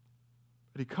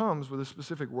 But He comes with a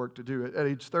specific work to do. At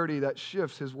age 30, that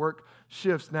shifts. His work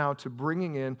shifts now to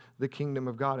bringing in the kingdom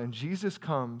of God. And Jesus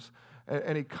comes,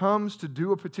 and He comes to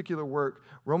do a particular work.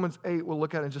 Romans 8, we'll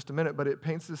look at in just a minute, but it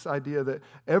paints this idea that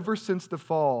ever since the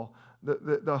fall,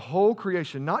 the whole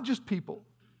creation, not just people,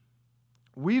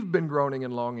 we've been groaning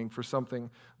and longing for something.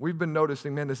 We've been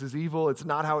noticing, man, this is evil. It's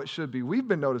not how it should be. We've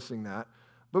been noticing that.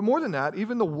 But more than that,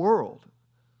 even the world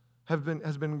has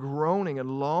been groaning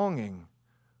and longing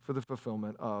for the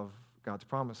fulfillment of God's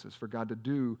promises, for God to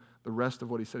do the rest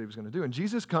of what He said He was going to do. And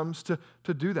Jesus comes to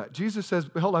do that. Jesus says,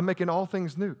 behold, I'm making all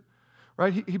things new.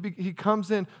 Right? He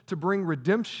comes in to bring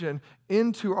redemption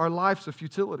into our lives of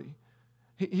futility.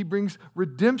 He brings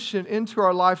redemption into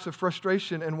our lives of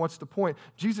frustration. And what's the point?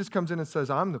 Jesus comes in and says,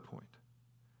 I'm the point.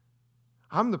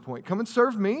 I'm the point. Come and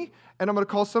serve me, and I'm going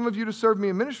to call some of you to serve me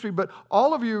in ministry, but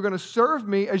all of you are going to serve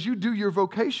me as you do your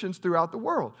vocations throughout the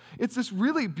world. It's this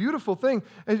really beautiful thing.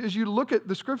 As you look at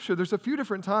the Scripture, there's a few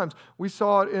different times. We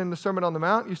saw it in the Sermon on the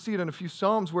Mount. You see it in a few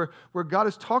Psalms where God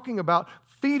is talking about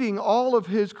feeding all of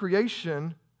His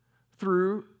creation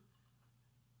through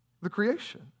the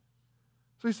creation.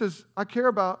 So He says, I care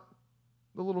about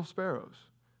the little sparrows,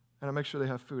 and I make sure they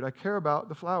have food. I care about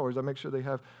the flowers. I make sure they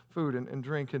have food and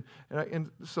drink. And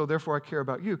so therefore I care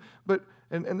about you. But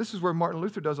and this is where Martin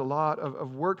Luther does a lot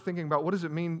of work thinking about what does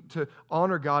it mean to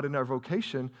honor God in our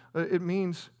vocation. It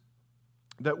means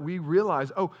that we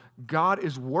realize, God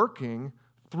is working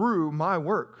through my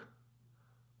work.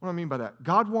 What do I mean by that?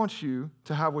 God wants you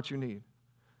to have what you need.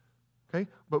 Okay?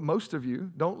 But most of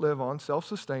you don't live on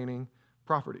self-sustaining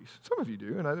properties. Some of you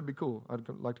do, and that'd be cool. I'd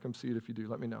like to come see it if you do.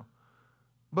 Let me know.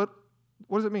 But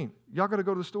what does it mean? Y'all got to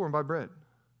go to the store and buy bread.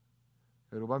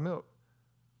 You got to buy milk,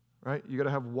 right? You got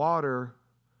to have water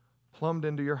plumbed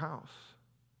into your house.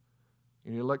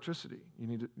 You need electricity. You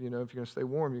need to, if you're going to stay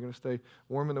warm, you're going to stay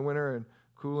warm in the winter and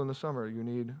cool in the summer. You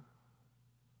need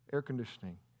air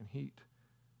conditioning and heat,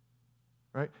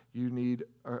 right? You need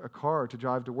a car to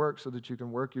drive to work so that you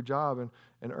can work your job and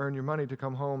earn your money to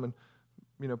come home and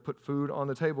put food on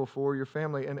the table for your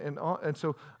family. And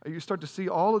so you start to see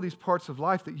all of these parts of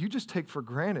life that you just take for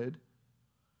granted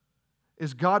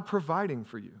is God providing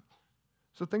for you.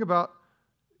 So think about,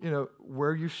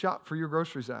 where you shop for your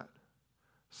groceries at.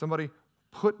 Somebody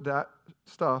put that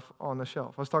stuff on the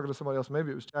shelf. I was talking to somebody else,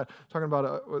 maybe it was Chad, talking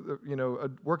about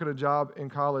working a job in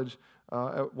college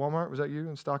at Walmart. Was that you?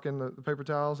 And stocking the paper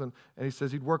towels. And he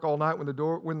says he'd work all night when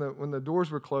the doors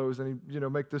were closed, and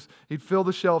he'd fill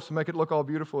the shelves to make it look all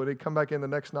beautiful, and he'd come back in the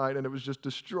next night and it was just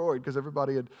destroyed because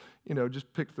everybody had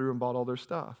just picked through and bought all their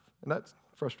stuff. And that's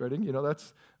frustrating.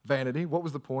 That's vanity. What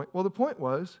was the point? Well, the point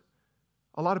was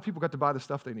a lot of people got to buy the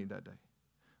stuff they need that day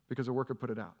because the worker put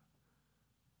it out.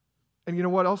 And you know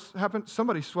what else happened?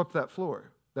 Somebody swept that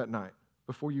floor that night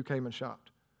before you came and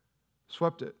shopped.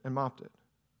 Swept it and mopped it.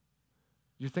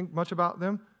 You think much about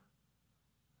them?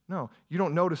 No. You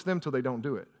don't notice them till they don't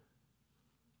do it.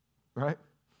 Right?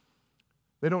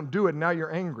 They don't do it, and now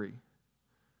you're angry.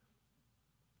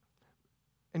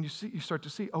 And you start to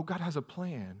see, God has a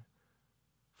plan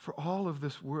for all of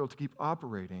this world to keep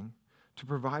operating, to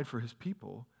provide for His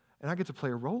people, and I get to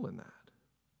play a role in that.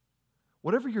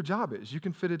 Whatever your job is, you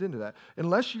can fit it into that.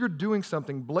 Unless you're doing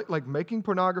something like making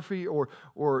pornography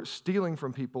or stealing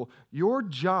from people, your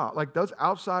job, that's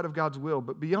outside of God's will.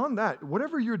 But beyond that,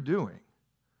 whatever you're doing,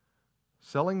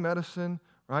 selling medicine,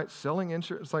 right, selling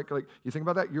insurance, like you think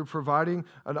about that, you're providing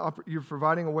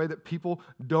a way that people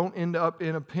don't end up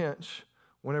in a pinch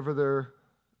whenever their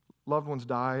loved ones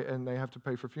die and they have to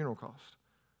pay for funeral costs.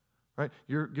 Right?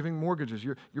 You're giving mortgages.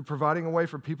 You're providing a way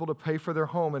for people to pay for their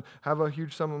home and have a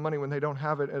huge sum of money when they don't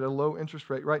have it at a low interest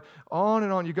rate, right? On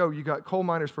and on you go. You got coal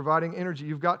miners providing energy.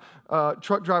 You've got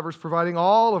truck drivers providing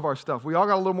all of our stuff. We all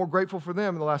got a little more grateful for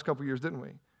them in the last couple of years, didn't we?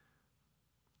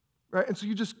 Right? And so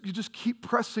you just keep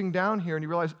pressing down here and you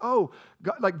realize,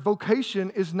 God,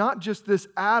 vocation is not just this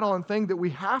add-on thing that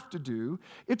we have to do.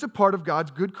 It's a part of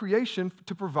God's good creation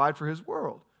to provide for His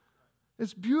world.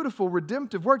 It's beautiful,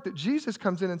 redemptive work that Jesus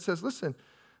comes in and says, listen,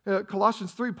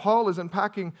 Colossians 3, Paul is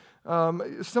unpacking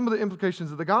some of the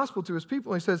implications of the gospel to his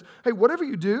people. And he says, hey, whatever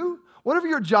you do, whatever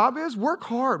your job is, work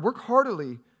hard, work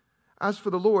heartily as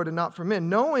for the Lord and not for men,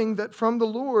 knowing that from the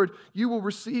Lord you will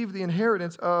receive the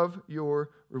inheritance of your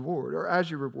reward, or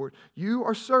as your reward. You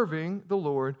are serving the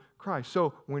Lord Christ.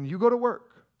 So when you go to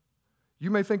work, you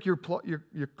may think you're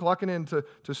clocking in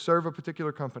to serve a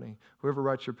particular company, whoever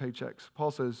writes your paychecks.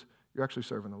 Paul says, you're actually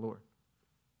serving the Lord.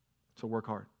 So work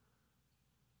hard.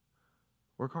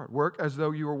 Work hard. Work as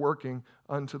though you were working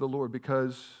unto the Lord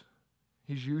because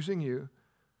He's using you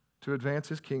to advance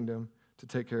His kingdom, to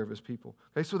take care of His people.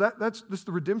 Okay, so that's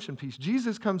the redemption piece.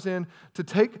 Jesus comes in to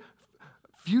take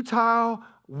futile,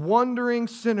 wandering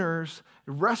sinners,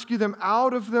 rescue them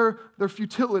out of their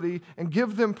futility, and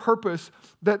give them purpose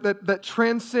that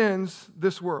transcends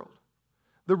this world.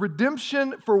 The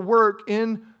redemption for work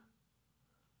in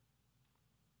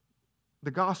the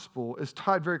gospel is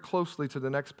tied very closely to the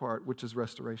next part, which is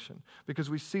restoration, because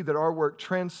we see that our work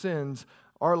transcends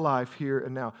our life here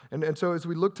and now. And so as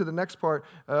we look to the next part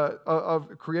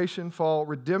of creation, fall,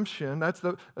 redemption, that's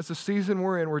the season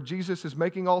we're in where Jesus is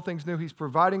making all things new. He's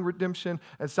providing redemption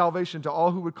and salvation to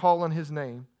all who would call on His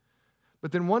name.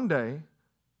 But then one day,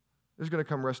 there's going to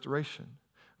come restoration.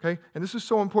 Okay? And this is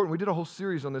so important. We did a whole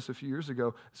series on this a few years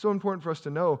ago. It's so important for us to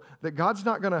know that God's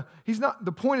not going to,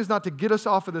 the point is not to get us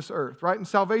off of this earth, right? In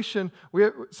salvation,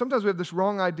 sometimes we have this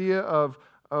wrong idea of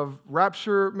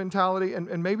rapture mentality,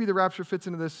 and maybe the rapture fits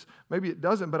into this, maybe it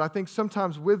doesn't, but I think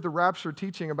sometimes with the rapture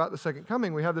teaching about the second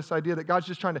coming, we have this idea that God's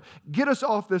just trying to get us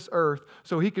off this earth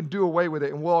so he can do away with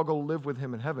it and we'll all go live with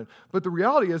him in heaven. But the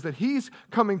reality is that he's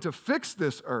coming to fix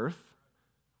this earth,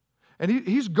 and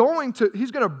he's going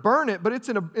to burn it, but it's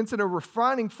in a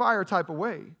refining fire type of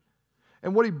way.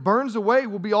 And what he burns away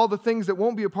will be all the things that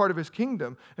won't be a part of his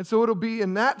kingdom. And so it'll be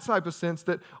in that type of sense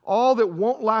that all that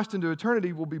won't last into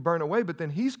eternity will be burned away, but then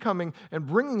he's coming and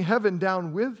bringing heaven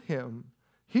down with him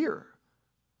here.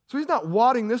 So he's not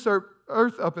wadding this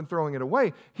earth up and throwing it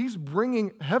away. He's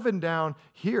bringing heaven down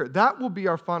here. That will be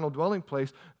our final dwelling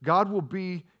place. God will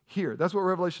be here. That's what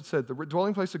Revelation said. The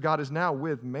dwelling place of God is now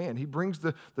with man. He brings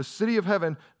the city of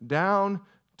heaven down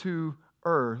to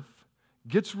earth,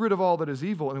 gets rid of all that is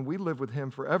evil, and we live with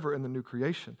him forever in the new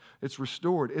creation. It's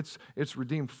restored. It's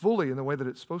redeemed fully in the way that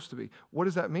it's supposed to be. What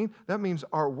does that mean? That means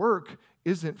our work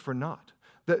isn't for naught.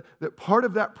 That part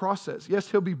of that process,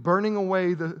 yes, he'll be burning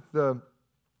away the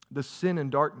sin and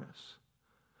darkness.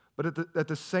 But at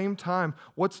the same time,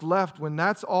 what's left when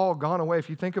that's all gone away?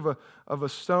 If you think of a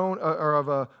stone or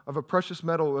of a precious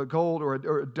metal, a gold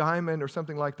or a diamond or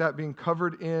something like that, being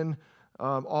covered in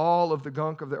all of the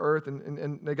gunk of the earth,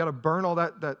 and they got to burn all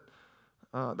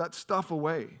that stuff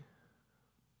away.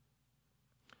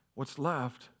 What's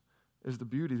left is the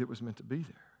beauty that was meant to be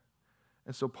there.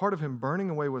 And so part of him burning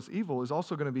away what's evil is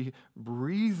also going to be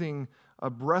breathing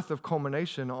a breath of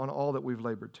culmination on all that we've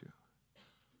labored to.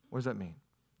 What does that mean?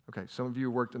 Okay, some of you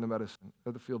worked in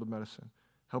the field of medicine,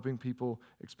 helping people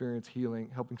experience healing,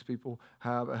 helping people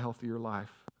have a healthier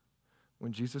life.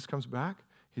 When Jesus comes back,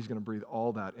 he's going to breathe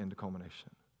all that into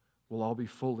culmination. We'll all be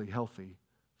fully healthy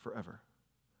forever.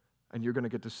 And you're going to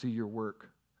get to see your work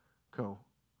go,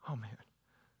 oh man,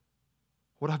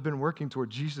 what I've been working toward,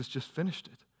 Jesus just finished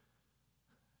it.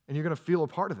 And you're going to feel a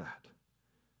part of that.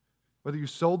 Whether you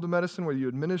sold the medicine, whether you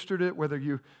administered it, whether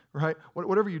you, right,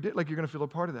 whatever you did, like you're going to feel a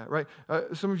part of that, right?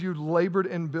 Some of you labored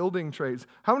in building trades.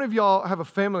 How many of y'all have a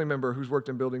family member who's worked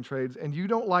in building trades and you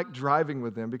don't like driving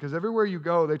with them because everywhere you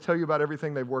go, they tell you about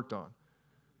everything they've worked on?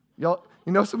 Y'all,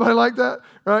 you know somebody like that,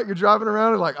 right? You're driving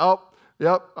around and like, oh,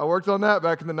 yep, I worked on that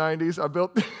back in the 90s. I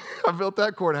built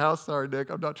that courthouse. Sorry,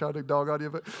 Nick, I'm not trying to dog on you,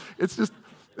 but it's people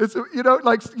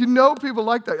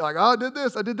like that. You're like, oh, I did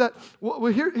this, I did that.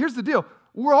 Well, here's the deal.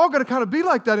 We're all going to kind of be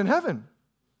like that in heaven.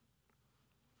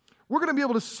 We're going to be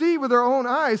able to see with our own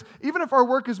eyes, even if our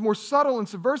work is more subtle and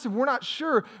subversive, we're not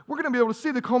sure, we're going to be able to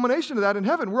see the culmination of that in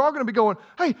heaven. We're all going to be going,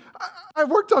 hey, I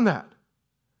worked on that.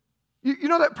 You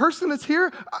know that person that's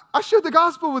here? I shared the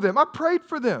gospel with them. I prayed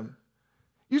for them.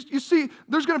 You see,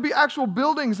 there's going to be actual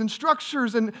buildings and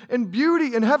structures and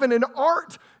beauty in heaven and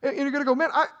art. And you're going to go, man,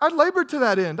 I labored to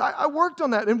that end. I worked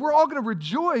on that. And we're all going to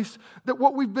rejoice that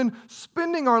what we've been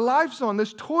spending our lives on,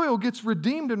 this toil, gets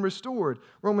redeemed and restored.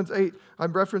 Romans 8, I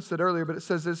referenced it earlier, but it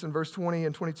says this in verse 20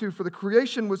 and 22. For the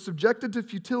creation was subjected to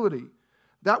futility.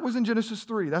 That was in Genesis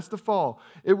 3. That's the fall.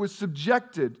 It was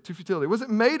subjected to futility. It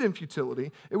wasn't made in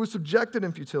futility. It was subjected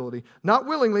in futility. Not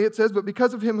willingly, it says, but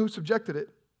because of him who subjected it,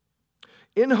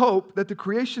 in hope that the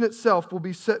creation itself will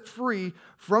be set free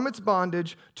from its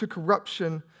bondage to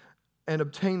corruption and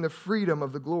obtain the freedom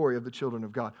of the glory of the children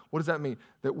of God. What does that mean?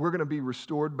 That we're going to be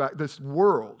restored back. This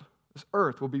world, this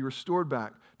earth will be restored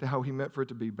back to how he meant for it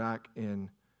to be back in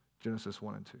Genesis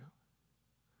 1 and 2.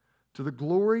 To the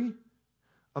glory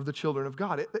of the children of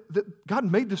God. God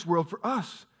made this world for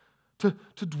us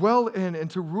to dwell in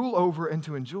and to rule over and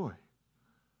to enjoy.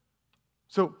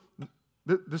 So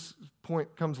this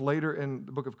point comes later in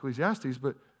the book of Ecclesiastes,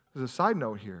 but there's a side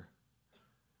note here.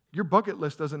 Your bucket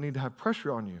list doesn't need to have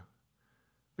pressure on you,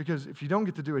 because if you don't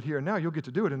get to do it here and now, you'll get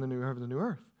to do it in the new heaven and the new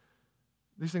earth.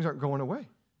 These things aren't going away.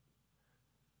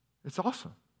 It's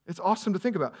awesome. It's awesome to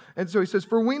think about. And so he says,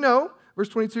 for we know, verse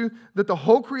 22, that the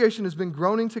whole creation has been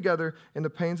groaning together in the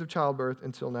pains of childbirth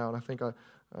until now. And I think I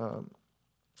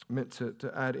meant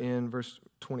to add in verse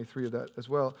 23 of that as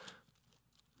well,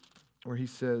 where he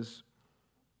says,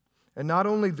 and not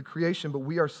only the creation, but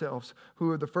we ourselves,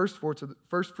 who are the first fruits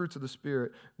of the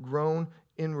Spirit, groan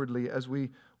inwardly as we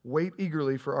wait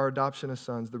eagerly for our adoption as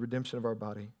sons, the redemption of our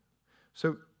body.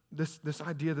 So this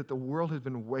idea that the world has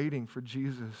been waiting for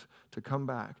Jesus to come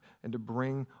back and to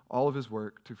bring all of his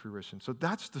work to fruition. So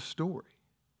that's the story.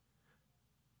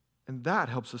 And that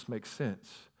helps us make sense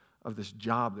of this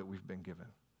job that we've been given.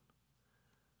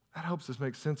 That helps us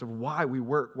make sense of why we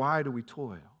work. Why do we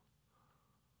toil?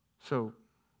 So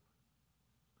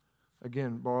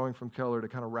again, borrowing from Keller to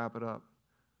kind of wrap it up,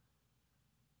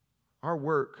 our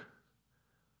work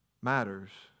matters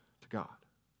to God.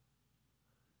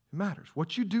 It matters.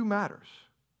 What you do matters.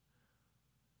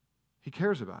 He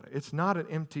cares about it. It's not an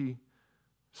empty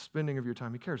spending of your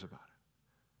time. He cares about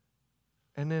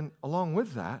it. And then along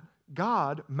with that,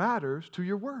 God matters to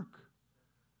your work.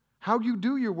 How you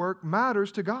do your work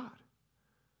matters to God.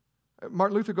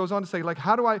 Martin Luther goes on to say, like,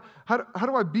 how do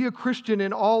I be a Christian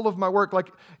in all of my work?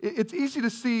 Like, it's easy to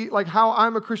see, like, how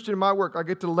I'm a Christian in my work. I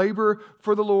get to labor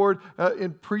for the Lord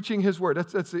in preaching His word.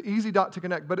 That's an easy dot to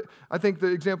connect. But I think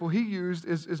the example he used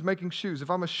is making shoes.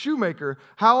 If I'm a shoemaker,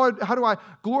 how do I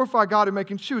glorify God in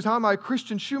making shoes? How am I a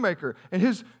Christian shoemaker? And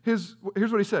here's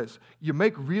what he says. You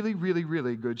make really, really,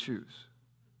 really good shoes.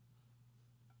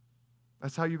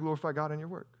 That's how you glorify God in your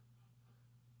work.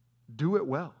 Do it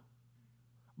well.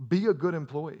 Be a good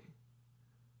employee.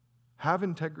 Have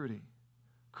integrity.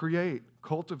 Create,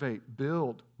 cultivate,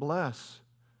 build, bless.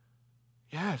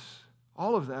 Yes,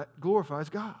 all of that glorifies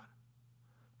God.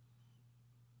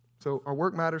 So our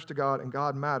work matters to God, and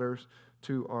God matters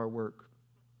to our work.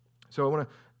 So I want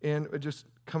to end just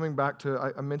coming back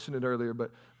to, I mentioned it earlier, but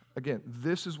again,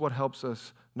 this is what helps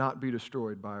us not be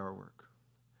destroyed by our work.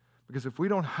 Because if we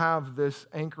don't have this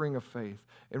anchoring of faith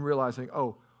and realizing,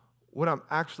 oh, what I'm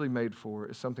actually made for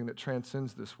is something that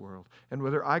transcends this world. And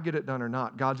whether I get it done or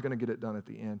not, God's going to get it done at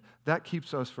the end. That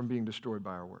keeps us from being destroyed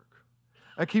by our work.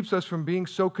 That keeps us from being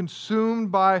so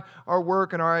consumed by our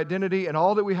work and our identity and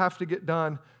all that we have to get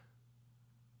done.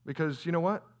 Because you know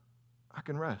what? I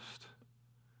can rest.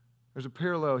 There's a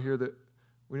parallel here that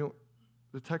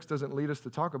the text doesn't lead us to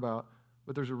talk about,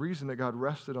 but there's a reason that God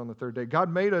rested on the third day. God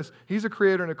made us, He's a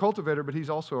creator and a cultivator, but He's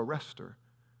also a rester.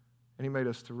 And He made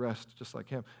us to rest just like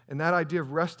Him. And that idea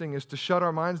of resting is to shut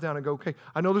our minds down and go, okay,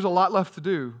 I know there's a lot left to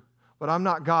do, but I'm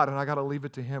not God, and I got to leave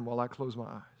it to Him while I close my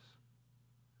eyes.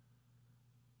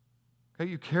 Okay,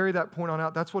 you carry that point on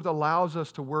out. That's what allows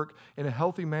us to work in a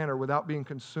healthy manner without being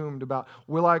consumed about,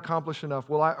 will I accomplish enough?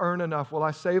 Will I earn enough? Will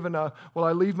I save enough? Will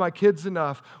I leave my kids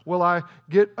enough? Will I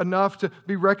get enough to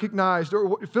be recognized?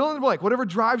 Or fill in the blank, whatever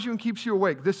drives you and keeps you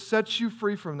awake. This sets you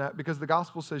free from that because the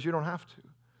gospel says you don't have to.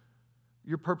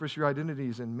 Your purpose, your identity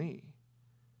is in me.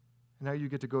 And now you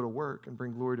get to go to work and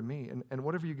bring glory to me. And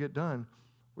whatever you get done,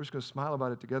 we're just going to smile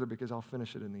about it together because I'll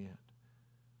finish it in the end.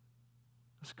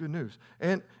 That's good news.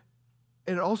 And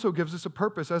it also gives us a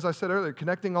purpose. As I said earlier,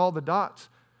 connecting all the dots,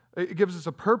 it gives us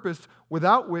a purpose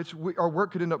without which our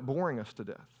work could end up boring us to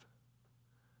death.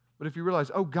 But if you realize,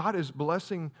 oh, God is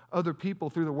blessing other people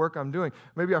through the work I'm doing.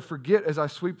 Maybe I forget as I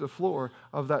sweep the floor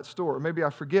of that store. Maybe I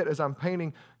forget as I'm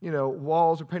painting,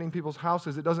 walls or painting people's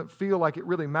houses. It doesn't feel like it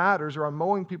really matters, or I'm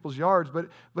mowing people's yards, but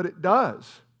it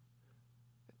does.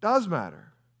 It does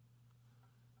matter.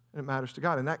 And it matters to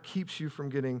God. And that keeps you from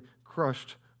getting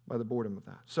crushed by the boredom of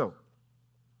that. So,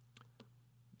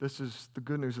 this is the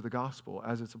good news of the gospel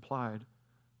as it's applied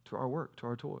to our work, to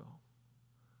our toil.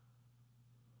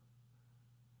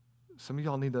 Some of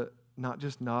y'all need to not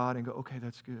just nod and go, okay,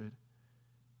 that's good.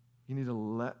 You need to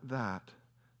let that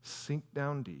sink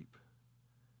down deep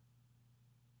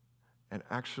and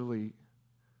actually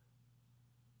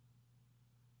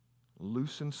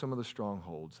loosen some of the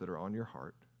strongholds that are on your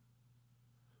heart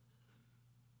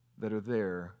that are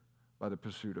there by the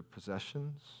pursuit of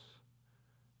possessions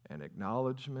and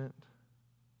acknowledgement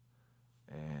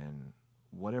and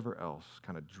whatever else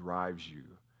kind of drives you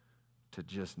to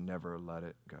just never let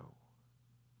it go.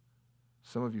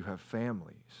 Some of you have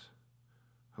families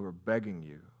who are begging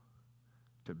you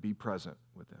to be present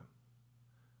with them.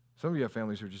 Some of you have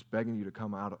families who are just begging you to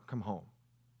come home.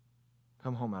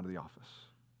 Come home out of the office.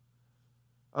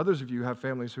 Others of you have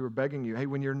families who are begging you, hey,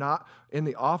 when you're not in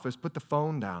the office, put the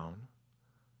phone down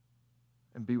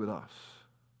and be with us.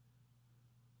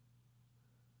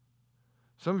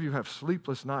 Some of you have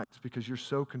sleepless nights because you're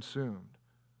so consumed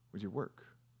with your work.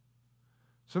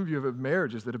 Some of you have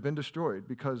marriages that have been destroyed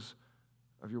because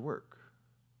of your work.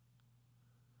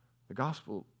 The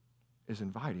gospel is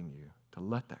inviting you to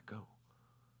let that go.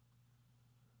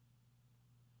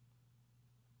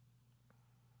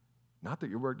 Not that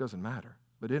your work doesn't matter,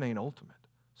 but it ain't ultimate.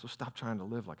 So stop trying to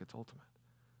live like it's ultimate.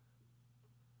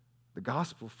 The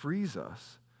gospel frees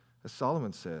us, as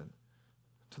Solomon said,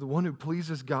 to the one who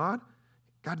pleases God.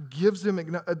 God gives him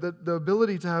the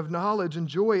ability to have knowledge and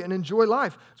joy and enjoy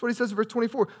life. That's what he says in verse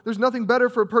 24. There's nothing better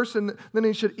for a person than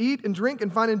he should eat and drink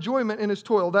and find enjoyment in his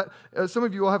toil. That some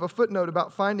of you will have a footnote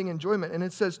about finding enjoyment, and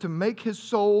it says to make his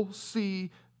soul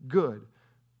see good.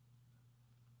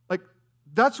 Like,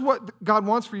 that's what God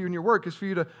wants for you in your work, is for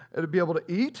you to be able to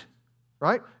eat,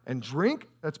 right, and drink.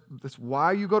 That's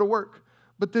why you go to work.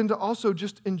 but then to also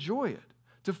just enjoy it,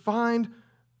 to find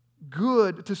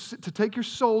good, to take your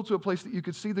soul to a place that you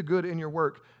could see the good in your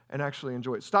work and actually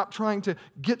enjoy it. Stop trying to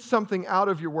get something out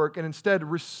of your work and instead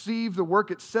receive the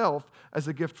work itself as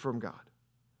a gift from God.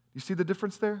 You see the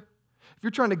difference there? If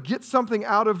you're trying to get something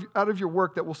out of your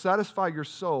work that will satisfy your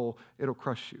soul, it'll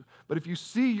crush you. But if you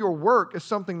see your work as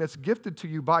something that's gifted to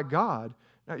you by God,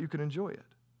 now you can enjoy it.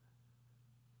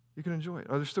 You can enjoy it.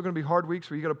 Are there still going to be hard weeks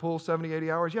where you got to pull 70, 80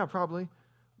 hours? Yeah, probably.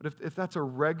 But if that's a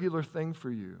regular thing for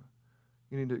you,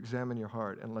 you need to examine your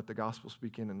heart and let the gospel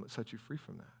speak in and set you free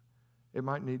from that. It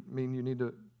might mean you need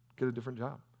to get a different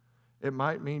job. It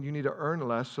might mean you need to earn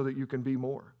less so that you can be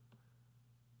more.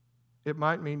 It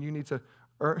might mean you need to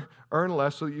earn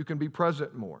less so that you can be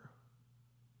present more.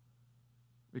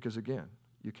 Because again,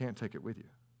 you can't take it with you.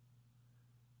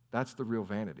 That's the real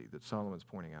vanity that Solomon's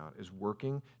pointing out, is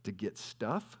working to get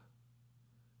stuff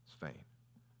is vain.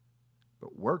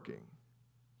 But working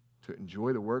to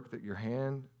enjoy the work that your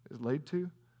hand is laid to,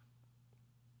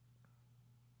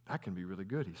 that can be really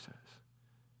good, he says.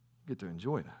 You get to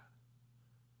enjoy that.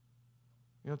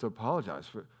 You don't have to apologize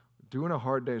for doing a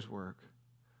hard day's work,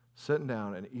 sitting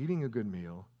down and eating a good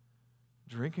meal,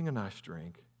 drinking a nice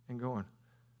drink, and going,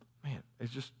 man, it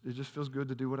just feels good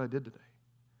to do what I did today.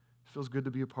 It feels good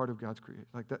to be a part of God's creation.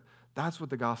 Like that. That's what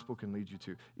the gospel can lead you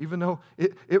to. Even though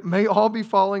it may all be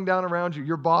falling down around you.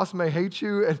 Your boss may hate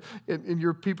you, and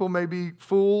your people may be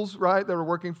fools, right, that are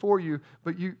working for you,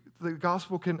 but the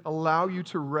gospel can allow you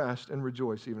to rest and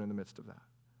rejoice even in the midst of that.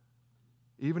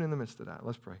 Even in the midst of that.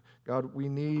 Let's pray. God, we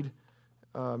need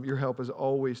your help as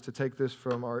always to take this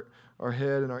from our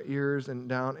head and our ears and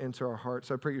down into our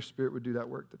hearts. I pray your Spirit would do that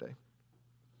work today.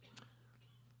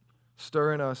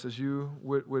 Stir in us as you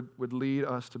would lead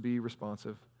us to be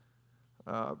responsive.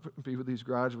 Be with these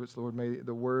graduates, Lord. May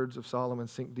the words of Solomon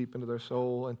sink deep into their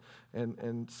soul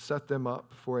and set them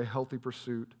up for a healthy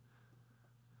pursuit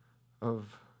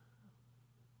of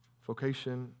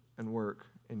vocation and work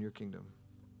in your kingdom.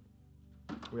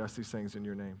 We ask these things in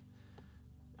your name.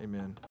 Amen.